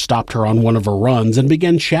neighbor stopped her on one of her runs and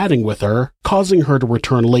began chatting with her, causing her to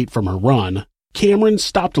return late from her run, Cameron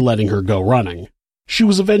stopped letting her go running. She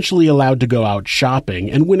was eventually allowed to go out shopping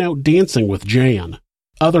and went out dancing with Jan.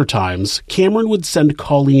 Other times, Cameron would send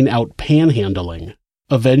Colleen out panhandling.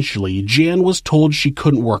 Eventually, Jan was told she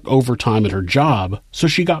couldn't work overtime at her job, so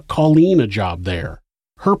she got Colleen a job there.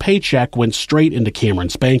 Her paycheck went straight into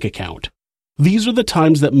Cameron's bank account. These are the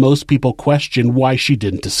times that most people question why she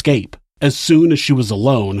didn't escape. As soon as she was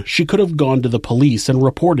alone, she could have gone to the police and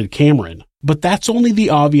reported Cameron. But that's only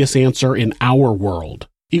the obvious answer in our world.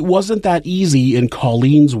 It wasn't that easy in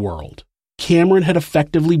Colleen's world. Cameron had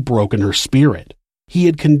effectively broken her spirit. He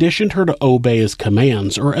had conditioned her to obey his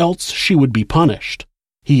commands, or else she would be punished.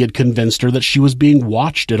 He had convinced her that she was being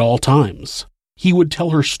watched at all times. He would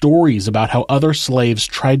tell her stories about how other slaves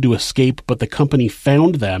tried to escape, but the company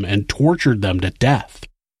found them and tortured them to death.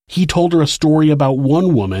 He told her a story about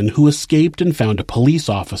one woman who escaped and found a police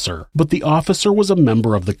officer, but the officer was a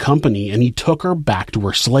member of the company and he took her back to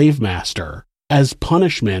her slave master. As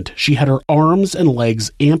punishment, she had her arms and legs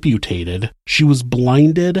amputated, she was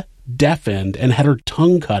blinded, deafened, and had her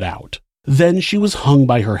tongue cut out. Then she was hung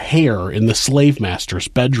by her hair in the slave master's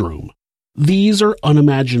bedroom. These are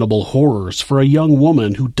unimaginable horrors for a young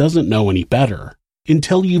woman who doesn't know any better.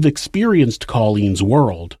 Until you've experienced Colleen's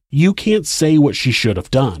world, you can't say what she should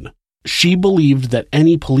have done. She believed that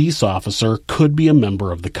any police officer could be a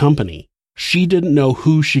member of the company. She didn't know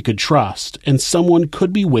who she could trust, and someone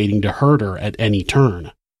could be waiting to hurt her at any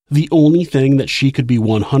turn. The only thing that she could be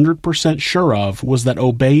 100% sure of was that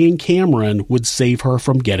obeying Cameron would save her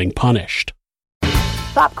from getting punished.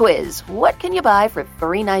 Pop quiz. What can you buy for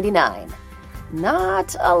 $3.99?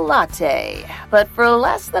 Not a latte, but for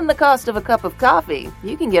less than the cost of a cup of coffee,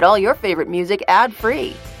 you can get all your favorite music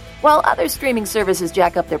ad-free. While other streaming services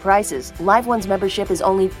jack up their prices, Live One's membership is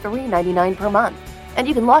only $3.99 per month, and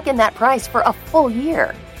you can lock in that price for a full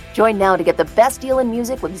year. Join now to get the best deal in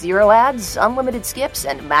music with 0 ads, unlimited skips,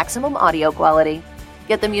 and maximum audio quality.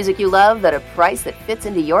 Get the music you love at a price that fits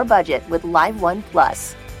into your budget with Live One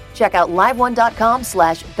Plus. Check out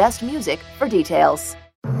liveone.com/bestmusic for details.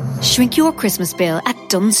 Shrink your Christmas bill at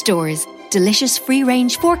Dunnes Stores. Delicious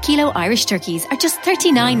free-range 4-kilo Irish turkeys are just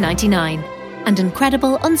 $39.99. And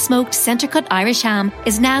incredible unsmoked centre-cut Irish ham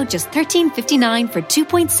is now just $13.59 for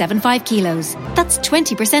 2.75 kilos. That's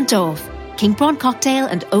 20% off. King prawn cocktail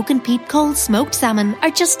and oak and peat cold smoked salmon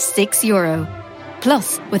are just €6.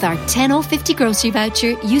 Plus, with our 10 off 50 grocery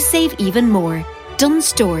voucher, you save even more. Dunnes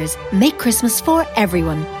Stores. Make Christmas for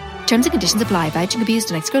everyone. Terms and conditions apply. Voucher can be used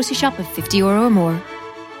to next grocery shop of €50 or more.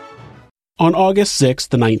 On August 6,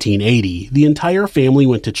 1980, the entire family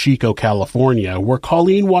went to Chico, California, where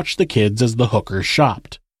Colleen watched the kids as the hookers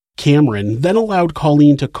shopped. Cameron then allowed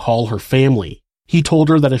Colleen to call her family. He told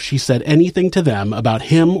her that if she said anything to them about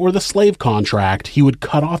him or the slave contract, he would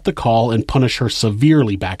cut off the call and punish her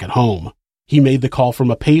severely back at home. He made the call from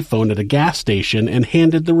a payphone at a gas station and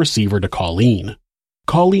handed the receiver to Colleen.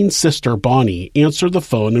 Colleen's sister, Bonnie, answered the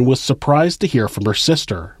phone and was surprised to hear from her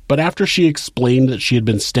sister, but after she explained that she had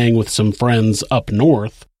been staying with some friends up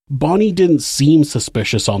north, Bonnie didn't seem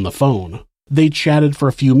suspicious on the phone. They chatted for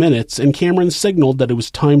a few minutes, and Cameron signaled that it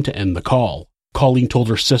was time to end the call. Colleen told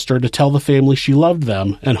her sister to tell the family she loved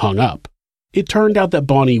them and hung up. It turned out that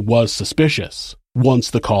Bonnie was suspicious. Once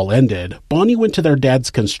the call ended, Bonnie went to their dad's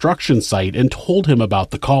construction site and told him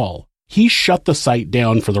about the call. He shut the site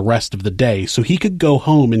down for the rest of the day so he could go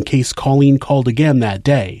home in case Colleen called again that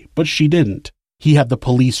day, but she didn't. He had the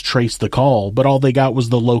police trace the call, but all they got was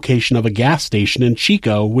the location of a gas station in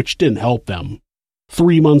Chico, which didn't help them.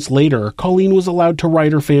 3 months later, Colleen was allowed to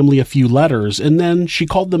write her family a few letters, and then she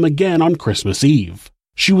called them again on Christmas Eve.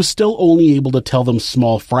 She was still only able to tell them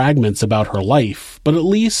small fragments about her life, but at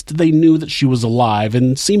least they knew that she was alive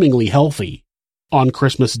and seemingly healthy. On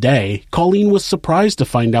Christmas Day, Colleen was surprised to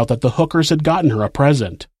find out that the hookers had gotten her a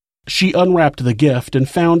present. She unwrapped the gift and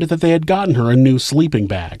found that they had gotten her a new sleeping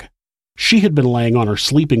bag. She had been laying on her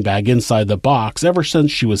sleeping bag inside the box ever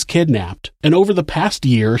since she was kidnapped, and over the past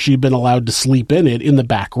year she had been allowed to sleep in it in the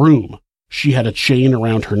back room. She had a chain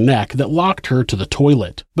around her neck that locked her to the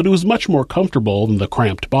toilet, but it was much more comfortable than the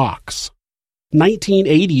cramped box.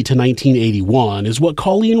 1980 to 1981 is what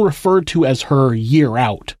Colleen referred to as her year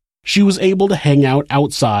out. She was able to hang out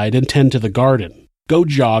outside and tend to the garden, go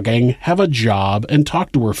jogging, have a job, and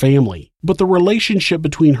talk to her family. But the relationship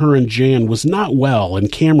between her and Jan was not well,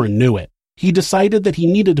 and Cameron knew it. He decided that he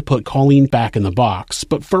needed to put Colleen back in the box,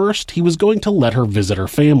 but first he was going to let her visit her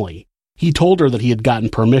family. He told her that he had gotten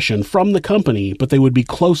permission from the company, but they would be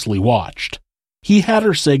closely watched. He had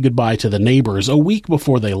her say goodbye to the neighbors a week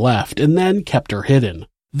before they left, and then kept her hidden.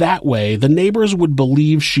 That way, the neighbors would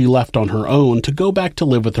believe she left on her own to go back to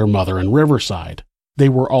live with her mother in Riverside. They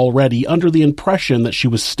were already under the impression that she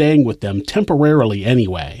was staying with them temporarily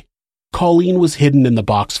anyway. Colleen was hidden in the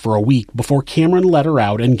box for a week before Cameron let her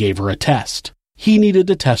out and gave her a test. He needed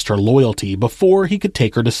to test her loyalty before he could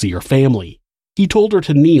take her to see her family. He told her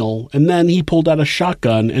to kneel, and then he pulled out a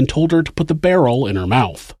shotgun and told her to put the barrel in her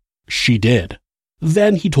mouth. She did.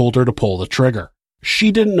 Then he told her to pull the trigger.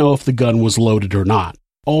 She didn't know if the gun was loaded or not.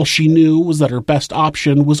 All she knew was that her best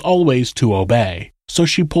option was always to obey, so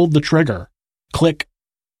she pulled the trigger. Click.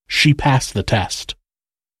 She passed the test.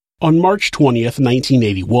 On March 20th,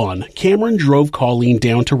 1981, Cameron drove Colleen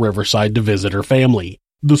down to Riverside to visit her family.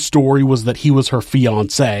 The story was that he was her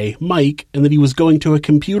fiancé, Mike, and that he was going to a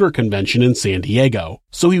computer convention in San Diego,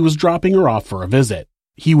 so he was dropping her off for a visit.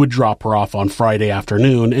 He would drop her off on Friday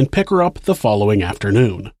afternoon and pick her up the following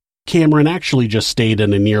afternoon. Cameron actually just stayed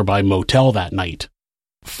in a nearby motel that night.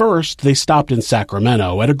 First, they stopped in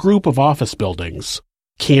Sacramento at a group of office buildings.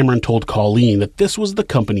 Cameron told Colleen that this was the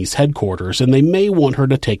company's headquarters and they may want her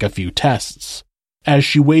to take a few tests. As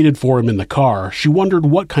she waited for him in the car, she wondered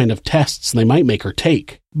what kind of tests they might make her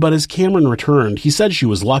take. But as Cameron returned, he said she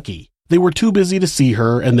was lucky. They were too busy to see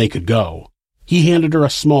her and they could go. He handed her a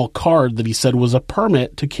small card that he said was a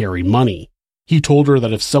permit to carry money. He told her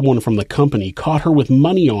that if someone from the company caught her with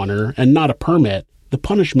money on her and not a permit, the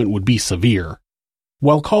punishment would be severe.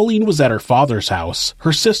 While Colleen was at her father's house,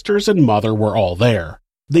 her sisters and mother were all there.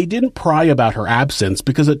 They didn't pry about her absence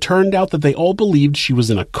because it turned out that they all believed she was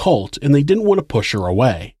in a cult and they didn't want to push her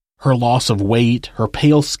away. Her loss of weight, her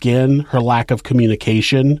pale skin, her lack of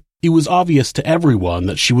communication, it was obvious to everyone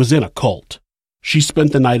that she was in a cult. She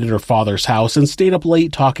spent the night at her father's house and stayed up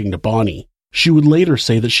late talking to Bonnie. She would later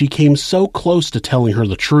say that she came so close to telling her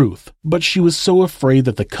the truth, but she was so afraid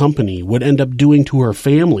that the company would end up doing to her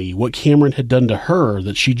family what Cameron had done to her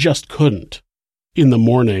that she just couldn't. In the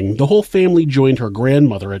morning, the whole family joined her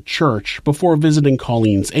grandmother at church before visiting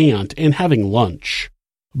Colleen's aunt and having lunch.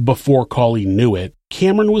 Before Colleen knew it,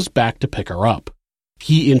 Cameron was back to pick her up.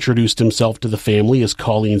 He introduced himself to the family as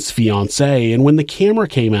Colleen's fiancé, and when the camera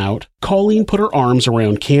came out, Colleen put her arms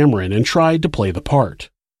around Cameron and tried to play the part.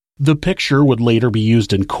 The picture would later be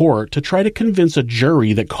used in court to try to convince a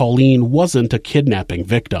jury that Colleen wasn't a kidnapping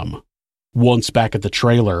victim. Once back at the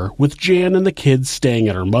trailer, with Jan and the kids staying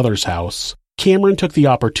at her mother's house, Cameron took the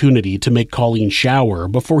opportunity to make Colleen shower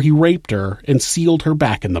before he raped her and sealed her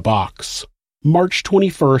back in the box. March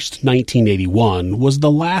 21st, 1981 was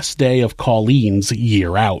the last day of Colleen's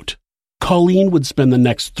year out. Colleen would spend the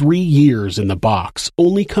next 3 years in the box,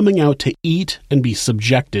 only coming out to eat and be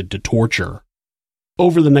subjected to torture.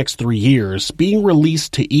 Over the next 3 years, being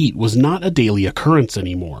released to eat was not a daily occurrence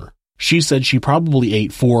anymore. She said she probably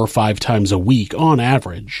ate 4 or 5 times a week on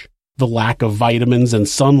average. The lack of vitamins and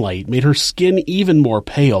sunlight made her skin even more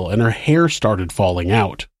pale and her hair started falling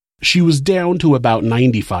out. She was down to about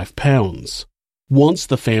 95 pounds. Once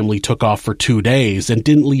the family took off for 2 days and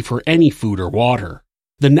didn't leave her any food or water.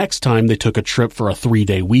 The next time they took a trip for a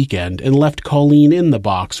 3-day weekend and left Colleen in the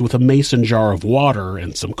box with a mason jar of water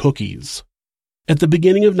and some cookies. At the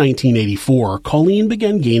beginning of 1984, Colleen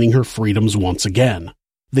began gaining her freedoms once again.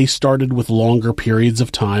 They started with longer periods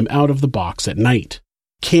of time out of the box at night.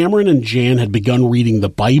 Cameron and Jan had begun reading the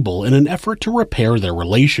Bible in an effort to repair their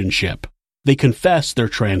relationship. They confessed their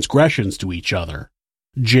transgressions to each other.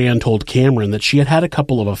 Jan told Cameron that she had had a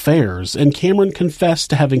couple of affairs, and Cameron confessed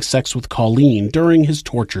to having sex with Colleen during his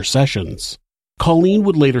torture sessions. Colleen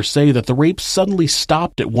would later say that the rapes suddenly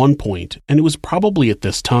stopped at one point, and it was probably at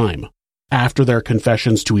this time. After their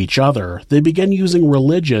confessions to each other, they began using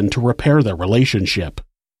religion to repair their relationship.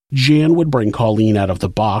 Jan would bring Colleen out of the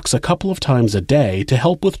box a couple of times a day to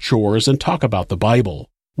help with chores and talk about the Bible.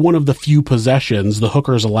 One of the few possessions the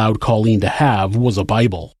hookers allowed Colleen to have was a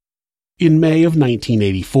Bible. In May of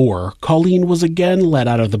 1984, Colleen was again let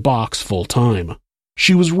out of the box full-time.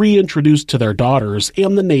 She was reintroduced to their daughters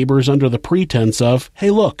and the neighbors under the pretense of,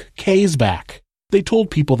 "Hey look, Kay's back." They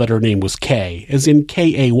told people that her name was Kay, as in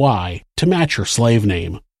K-A-Y, to match her slave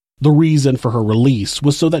name. The reason for her release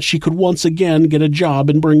was so that she could once again get a job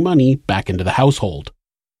and bring money back into the household.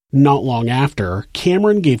 Not long after,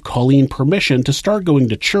 Cameron gave Colleen permission to start going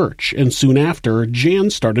to church, and soon after,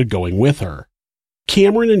 Jan started going with her.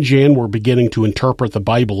 Cameron and Jan were beginning to interpret the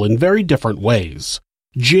Bible in very different ways.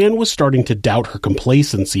 Jan was starting to doubt her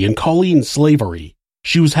complacency and Colleen's slavery.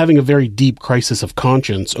 She was having a very deep crisis of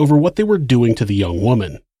conscience over what they were doing to the young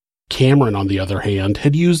woman. Cameron, on the other hand,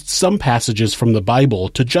 had used some passages from the Bible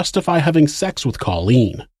to justify having sex with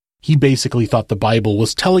Colleen. He basically thought the Bible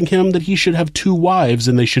was telling him that he should have 2 wives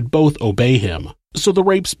and they should both obey him. So the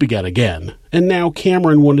rapes began again, and now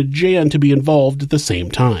Cameron wanted Jan to be involved at the same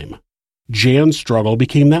time. Jan's struggle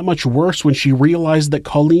became that much worse when she realized that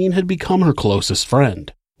Colleen had become her closest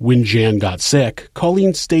friend. When Jan got sick,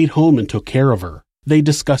 Colleen stayed home and took care of her. They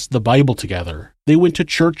discussed the Bible together. They went to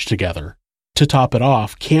church together. To top it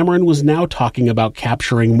off, Cameron was now talking about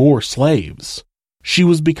capturing more slaves. She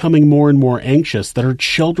was becoming more and more anxious that her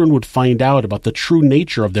children would find out about the true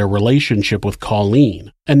nature of their relationship with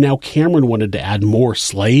Colleen, and now Cameron wanted to add more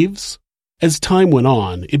slaves? As time went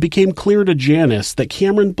on, it became clear to Janice that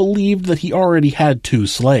Cameron believed that he already had 2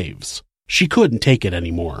 slaves. She couldn't take it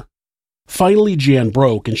anymore. Finally, Jan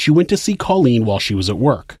broke and she went to see Colleen while she was at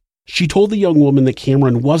work. She told the young woman that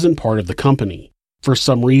Cameron wasn't part of the company. For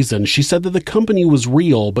some reason, she said that the company was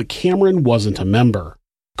real, but Cameron wasn't a member.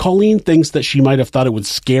 Colleen thinks that she might have thought it would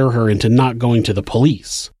scare her into not going to the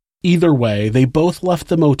police. Either way, they both left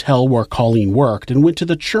the motel where Colleen worked and went to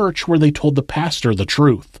the church where they told the pastor the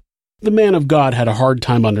truth. The man of God had a hard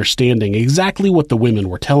time understanding exactly what the women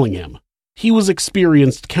were telling him. He was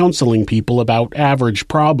experienced counseling people about average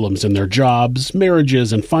problems in their jobs,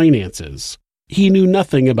 marriages, and finances. He knew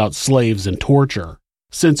nothing about slaves and torture.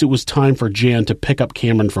 Since it was time for Jan to pick up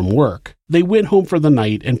Cameron from work, they went home for the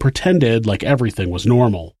night and pretended like everything was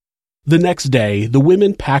normal. The next day, the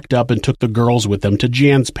women packed up and took the girls with them to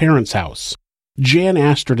Jan's parents' house. Jan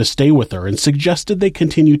asked her to stay with her and suggested they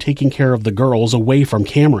continue taking care of the girls away from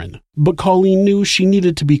Cameron, but Colleen knew she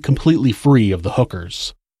needed to be completely free of the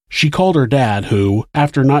hookers. She called her dad, who,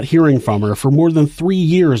 after not hearing from her for more than 3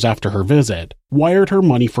 years after her visit, wired her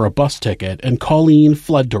money for a bus ticket, and Colleen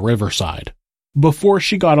fled to Riverside. Before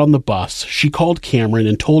she got on the bus, she called Cameron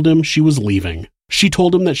and told him she was leaving. She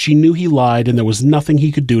told him that she knew he lied and there was nothing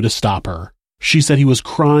he could do to stop her. She said he was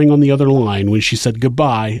crying on the other line when she said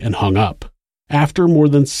goodbye and hung up. After more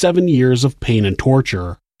than 7 years of pain and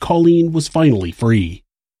torture, Colleen was finally free.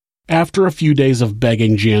 After a few days of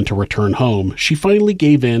begging Jan to return home, she finally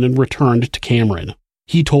gave in and returned to Cameron.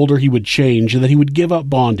 He told her he would change and that he would give up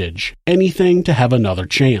bondage, anything to have another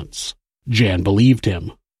chance. Jan believed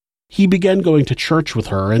him. He began going to church with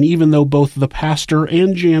her, and even though both the pastor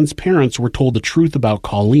and Jan's parents were told the truth about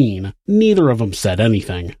Colleen, neither of them said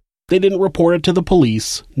anything. They didn't report it to the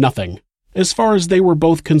police, nothing. As far as they were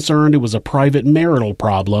both concerned, it was a private marital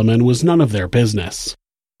problem and was none of their business.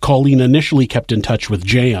 Colleen initially kept in touch with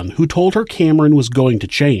Jan, who told her Cameron was going to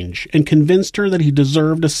change, and convinced her that he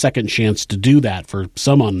deserved a second chance to do that for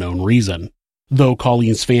some unknown reason. Though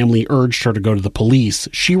Colleen's family urged her to go to the police,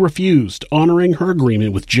 she refused, honoring her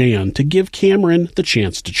agreement with Jan to give Cameron the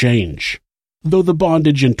chance to change. Though the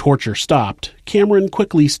bondage and torture stopped, Cameron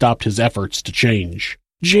quickly stopped his efforts to change.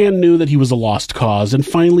 Jan knew that he was a lost cause and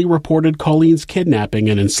finally reported Colleen's kidnapping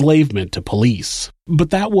and enslavement to police.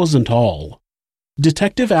 But that wasn't all.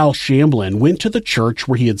 Detective Al Shamblin went to the church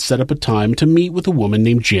where he had set up a time to meet with a woman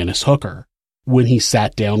named Janice Hooker. When he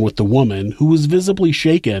sat down with the woman, who was visibly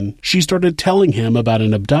shaken, she started telling him about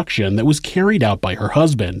an abduction that was carried out by her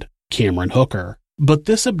husband, Cameron Hooker. But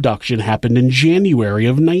this abduction happened in January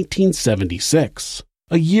of 1976,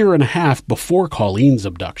 a year and a half before Colleen's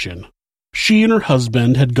abduction. She and her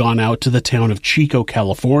husband had gone out to the town of Chico,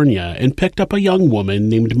 California, and picked up a young woman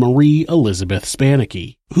named Marie Elizabeth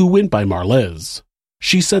Spanicky, who went by Marliz.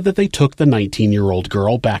 She said that they took the 19-year-old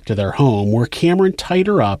girl back to their home, where Cameron tied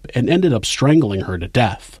her up and ended up strangling her to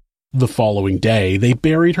death. The following day, they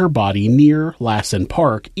buried her body near Lassen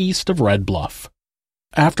Park, east of Red Bluff.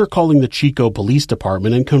 After calling the Chico Police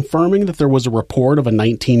Department and confirming that there was a report of a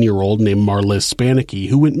 19-year-old named Marliz Spanicky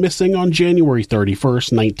who went missing on January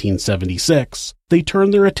 31st, 1976, they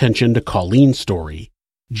turned their attention to Colleen's story.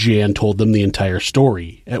 Jan told them the entire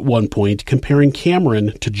story, at one point comparing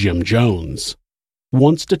Cameron to Jim Jones.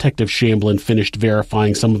 Once Detective Shamblin finished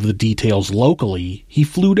verifying some of the details locally, he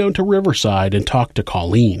flew down to Riverside and talked to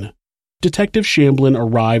Colleen. Detective Shamblin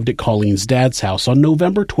arrived at Colleen's dad's house on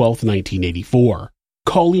November 12, 1984.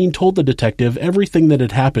 Colleen told the detective everything that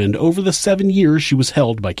had happened over the 7 years she was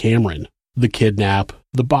held by Cameron. The kidnap,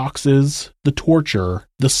 the boxes, the torture,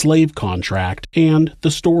 the slave contract, and the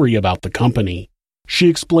story about the company. She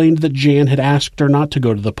explained that Jan had asked her not to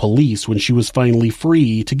go to the police when she was finally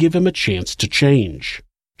free to give him a chance to change.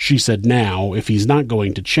 She said now, if he's not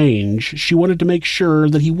going to change, she wanted to make sure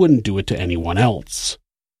that he wouldn't do it to anyone else.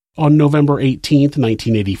 On November 18,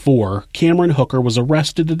 1984, Cameron Hooker was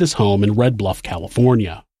arrested at his home in Red Bluff,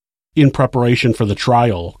 California. In preparation for the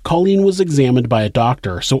trial, Colleen was examined by a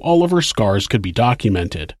doctor so all of her scars could be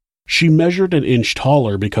documented. She measured an inch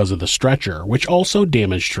taller because of the stretcher, which also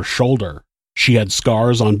damaged her shoulder. She had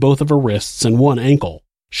scars on both of her wrists and one ankle.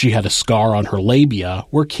 She had a scar on her labia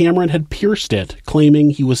where Cameron had pierced it, claiming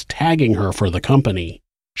he was tagging her for the company.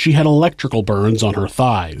 She had electrical burns on her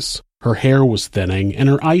thighs. Her hair was thinning, and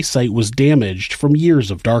her eyesight was damaged from years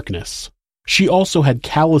of darkness. She also had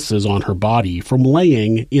calluses on her body from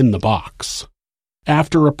laying in the box.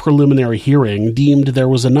 After a preliminary hearing deemed there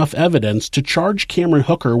was enough evidence to charge Cameron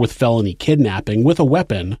Hooker with felony kidnapping with a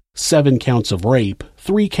weapon, 7 counts of rape,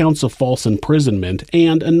 3 counts of false imprisonment,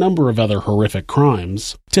 and a number of other horrific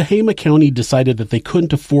crimes, Tehama County decided that they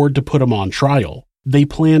couldn't afford to put him on trial. They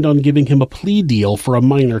planned on giving him a plea deal for a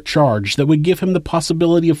minor charge that would give him the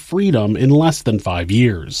possibility of freedom in less than 5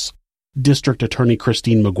 years. District Attorney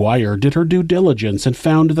Christine McGuire did her due diligence and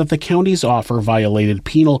found that the county's offer violated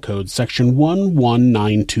Penal Code Section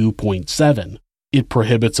 1192.7. It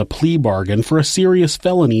prohibits a plea bargain for a serious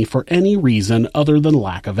felony for any reason other than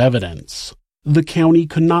lack of evidence. The county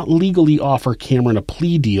could not legally offer Cameron a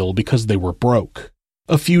plea deal because they were broke.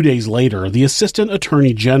 A few days later, the Assistant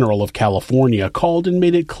Attorney General of California called and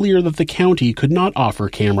made it clear that the county could not offer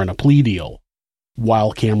Cameron a plea deal.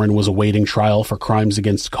 While Cameron was awaiting trial for crimes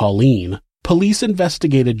against Colleen, police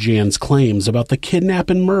investigated Jan's claims about the kidnap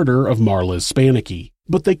and murder of Marliz Spanicky,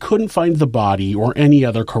 but they couldn't find the body or any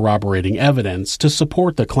other corroborating evidence to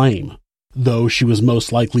support the claim. Though she was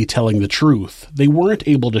most likely telling the truth, they weren't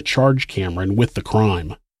able to charge Cameron with the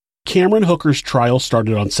crime. Cameron Hooker's trial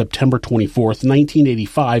started on September 24,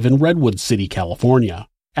 1985 in Redwood City, California.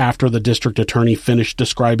 After the district attorney finished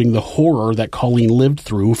describing the horror that Colleen lived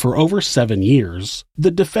through for over 7 years,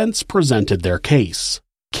 the defense presented their case.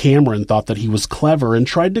 Cameron thought that he was clever and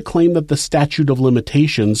tried to claim that the statute of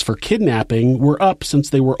limitations for kidnapping were up since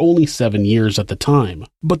they were only 7 years at the time.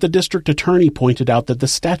 But the district attorney pointed out that the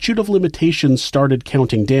statute of limitations started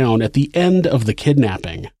counting down at the end of the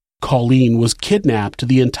kidnapping. Colleen was kidnapped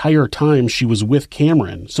the entire time she was with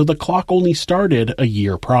Cameron, so the clock only started a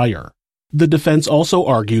year prior. The defense also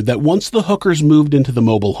argued that once the Hookers moved into the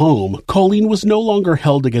mobile home, Colleen was no longer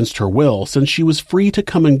held against her will since she was free to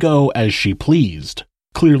come and go as she pleased.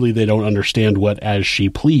 Clearly they don't understand what "as she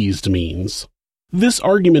pleased" means. This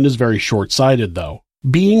argument is very short-sighted, though.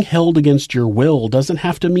 Being held against your will doesn't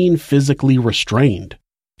have to mean physically restrained.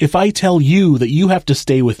 If I tell you that you have to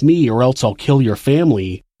stay with me or else I'll kill your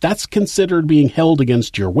family, that's considered being held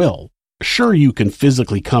against your will. Sure, you can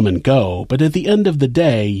physically come and go, but at the end of the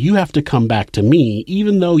day, you have to come back to me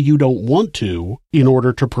even though you don't want to, in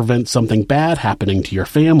order to prevent something bad happening to your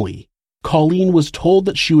family. Colleen was told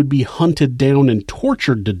that she would be hunted down and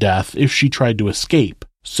tortured to death if she tried to escape,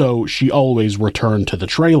 so she always returned to the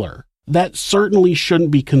trailer. That certainly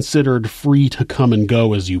shouldn't be considered free to come and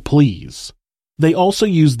go as you please. They also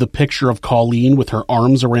used the picture of Colleen with her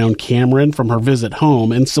arms around Cameron from her visit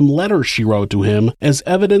home and some letters she wrote to him as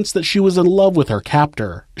evidence that she was in love with her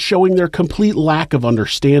captor, showing their complete lack of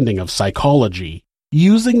understanding of psychology.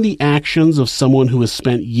 Using the actions of someone who has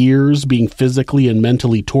spent years being physically and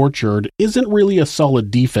mentally tortured isn't really a solid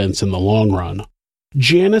defense in the long run.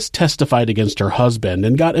 Janice testified against her husband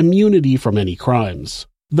and got immunity from any crimes,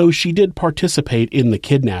 though she did participate in the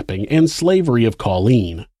kidnapping and slavery of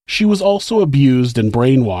Colleen. She was also abused and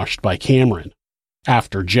brainwashed by Cameron.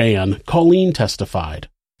 After Jan, Colleen testified.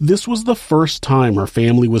 This was the first time her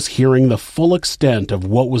family was hearing the full extent of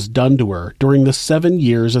what was done to her during the 7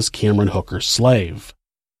 years as Cameron Hooker's slave.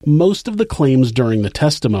 Most of the claims during the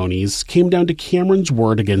testimonies came down to Cameron's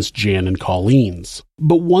word against Jan and Colleen's.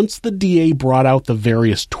 But once the DA brought out the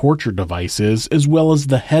various torture devices, as well as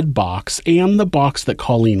the head box and the box that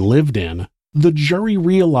Colleen lived in, the jury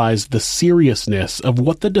realized the seriousness of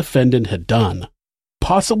what the defendant had done.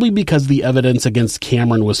 Possibly because the evidence against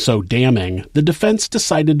Cameron was so damning, the defense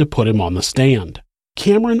decided to put him on the stand.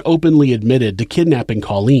 Cameron openly admitted to kidnapping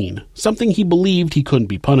Colleen, something he believed he couldn't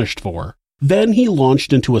be punished for. Then he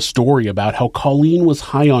launched into a story about how Colleen was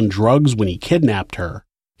high on drugs when he kidnapped her.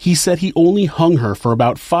 He said he only hung her for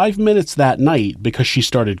about 5 minutes that night because she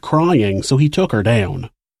started crying, so he took her down.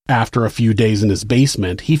 After a few days in his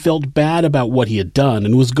basement, he felt bad about what he had done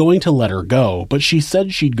and was going to let her go, but she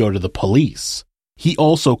said she'd go to the police. He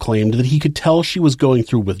also claimed that he could tell she was going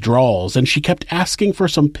through withdrawals and she kept asking for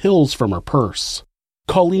some pills from her purse.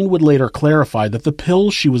 Colleen would later clarify that the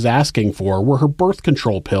pills she was asking for were her birth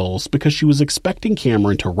control pills because she was expecting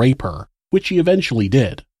Cameron to rape her, which he eventually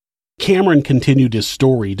did. Cameron continued his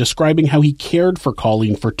story, describing how he cared for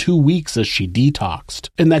Colleen for 2 weeks as she detoxed,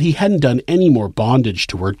 and that he hadn't done any more bondage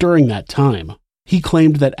to her during that time. He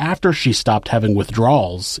claimed that after she stopped having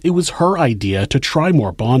withdrawals, it was her idea to try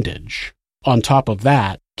more bondage. On top of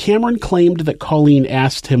that, Cameron claimed that Colleen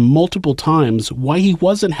asked him multiple times why he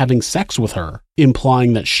wasn't having sex with her,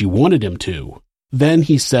 implying that she wanted him to. Then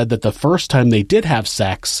he said that the first time they did have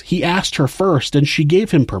sex, he asked her first and she gave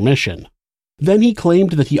him permission. Then he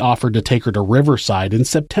claimed that he offered to take her to Riverside in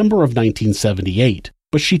September of 1978,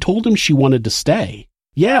 but she told him she wanted to stay.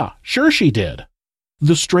 Yeah, sure she did.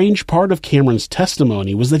 The strange part of Cameron's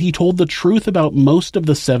testimony was that he told the truth about most of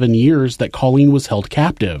the 7 years that Colleen was held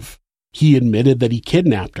captive. He admitted that he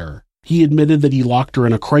kidnapped her. He admitted that he locked her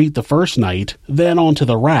in a crate the first night, then onto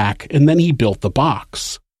the rack, and then he built the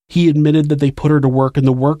box. He admitted that they put her to work in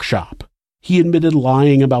the workshop. He admitted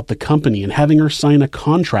lying about the company and having her sign a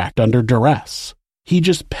contract under duress. He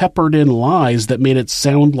just peppered in lies that made it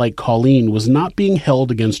sound like Colleen was not being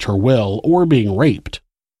held against her will or being raped.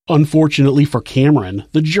 Unfortunately for Cameron,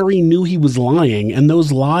 the jury knew he was lying, and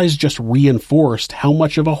those lies just reinforced how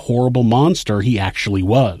much of a horrible monster he actually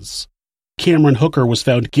was. Cameron Hooker was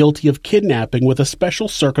found guilty of kidnapping with a special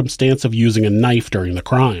circumstance of using a knife during the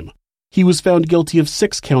crime. He was found guilty of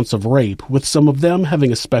 6 counts of rape, with some of them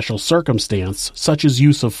having a special circumstance, such as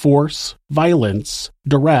use of force, violence,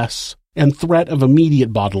 duress, and threat of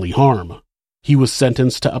immediate bodily harm. He was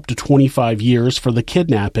sentenced to up to 25 years for the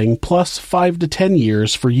kidnapping, plus 5 to 10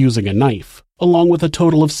 years for using a knife, along with a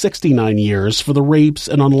total of 69 years for the rapes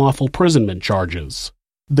and unlawful imprisonment charges.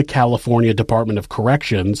 The California Department of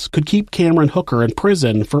Corrections could keep Cameron Hooker in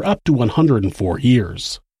prison for up to 104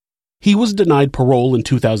 years. He was denied parole in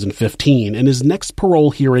 2015, and his next parole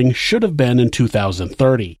hearing should have been in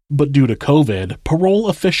 2030. But due to COVID, parole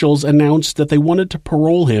officials announced that they wanted to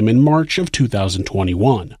parole him in March of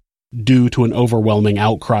 2021. Due to an overwhelming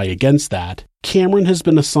outcry against that, Cameron has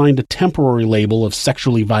been assigned a temporary label of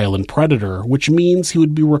sexually violent predator, which means he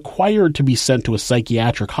would be required to be sent to a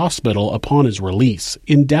psychiatric hospital upon his release,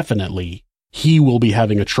 indefinitely. He will be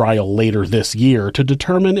having a trial later this year to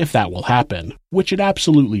determine if that will happen, which it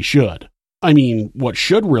absolutely should. I mean, what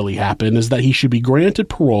should really happen is that he should be granted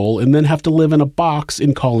parole and then have to live in a box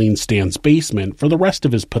in Colleen Stan's basement for the rest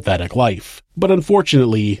of his pathetic life. But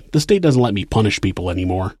unfortunately, the state doesn't let me punish people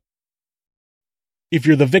anymore. If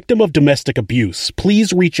you're the victim of domestic abuse,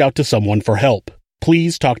 please reach out to someone for help.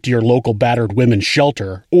 Please talk to your local battered women's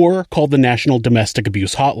shelter or call the National Domestic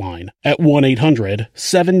Abuse Hotline at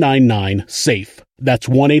 1-800-799-SAFE. That's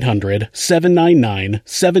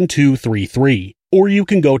 1-800-799-7233. Or you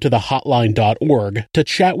can go to thehotline.org to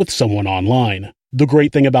chat with someone online. The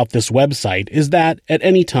great thing about this website is that, at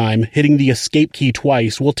any time, hitting the escape key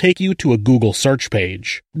twice will take you to a Google search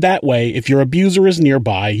page. That way, if your abuser is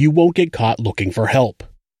nearby, you won't get caught looking for help.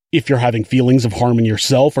 If you're having feelings of harming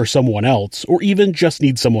yourself or someone else, or even just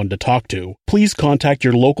need someone to talk to, please contact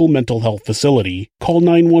your local mental health facility, call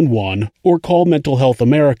 911, or call Mental Health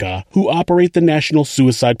America, who operate the National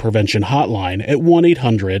Suicide Prevention Hotline at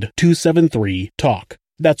 1-800-273-TALK.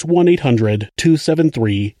 That's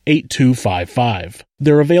 1-800-273-8255.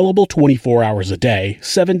 They're available 24 hours a day,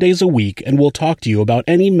 7 days a week, and will talk to you about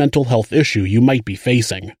any mental health issue you might be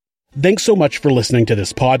facing. Thanks so much for listening to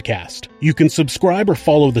this podcast. You can subscribe or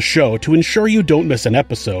follow the show to ensure you don't miss an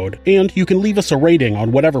episode, and you can leave us a rating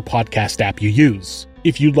on whatever podcast app you use.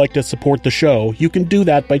 If you'd like to support the show, you can do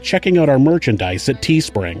that by checking out our merchandise at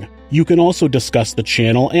Teespring. You can also discuss the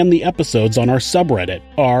channel and the episodes on our subreddit,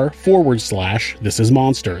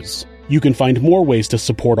 r/thisismonsters. You can find more ways to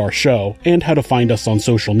support our show and how to find us on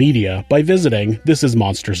social media by visiting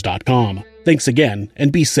thisismonsters.com. Thanks again,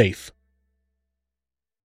 and be safe.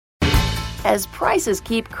 As prices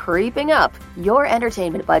keep creeping up, your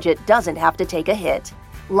entertainment budget doesn't have to take a hit.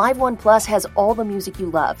 Live One Plus has all the music you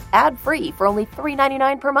love, ad-free for only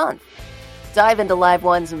 $3.99 per month. Dive into Live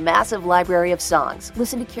One's massive library of songs,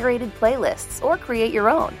 listen to curated playlists, or create your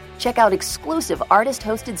own. Check out exclusive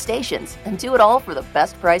artist-hosted stations, and do it all for the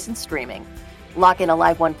best price in streaming. Lock in a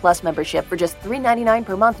Live One Plus membership for just $3.99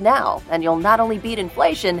 per month now, and you'll not only beat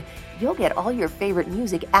inflation, you'll get all your favorite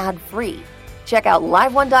music ad-free. Check out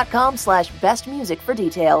liveone.com/bestmusic for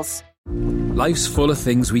details. Life's full of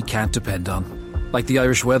things we can't depend on. Like the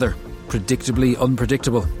Irish weather, predictably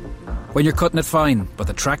unpredictable. When you're cutting it fine, but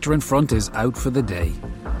the tractor in front is out for the day.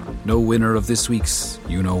 No winner of this week's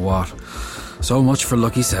you-know-what. So much for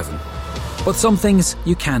Lucky 7. But some things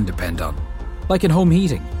you can depend on. Like in home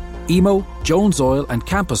heating. Emo, Jones Oil and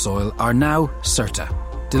Campus Oil are now CERTA,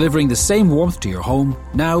 delivering the same warmth to your home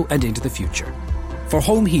now and into the future. For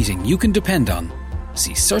home heating you can depend on,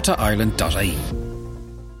 see CERTAIreland.ie.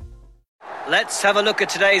 Let's have a look at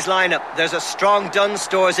today's lineup. There's a strong Dunnes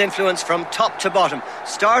Stores influence from top to bottom,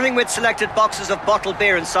 starting with selected boxes of bottled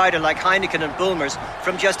beer and cider like Heineken and Bulmers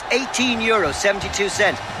from just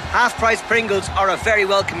 €18.72. Half-price Pringles are a very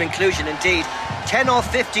welcome inclusion indeed. 10 off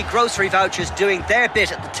 50 grocery vouchers doing their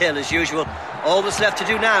bit at the till as usual. All that's left to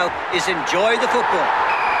do now is enjoy the football.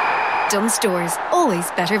 Dunnes Stores, always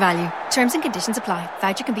better value. Terms and conditions apply.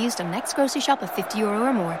 Voucher can be used on next grocery shop of €50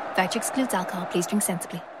 or more. Voucher excludes alcohol. Please drink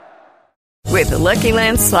sensibly. With the Lucky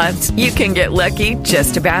Land Slots, you can get lucky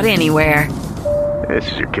just about anywhere.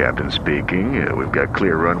 This is your captain speaking. We've got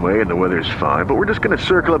clear runway and the weather's fine, but we're just going to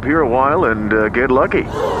circle up here a while and get lucky.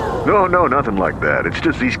 No, nothing like that. It's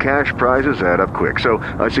just these cash prizes add up quick. So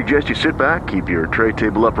I suggest you sit back, keep your tray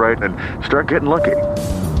table upright, and start getting lucky.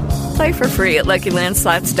 Play for free at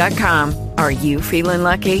LuckyLandSlots.com. Are you feeling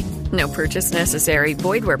lucky? No purchase necessary.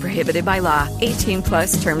 Void where prohibited by law.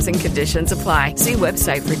 18+ terms and conditions apply. See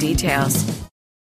website for details.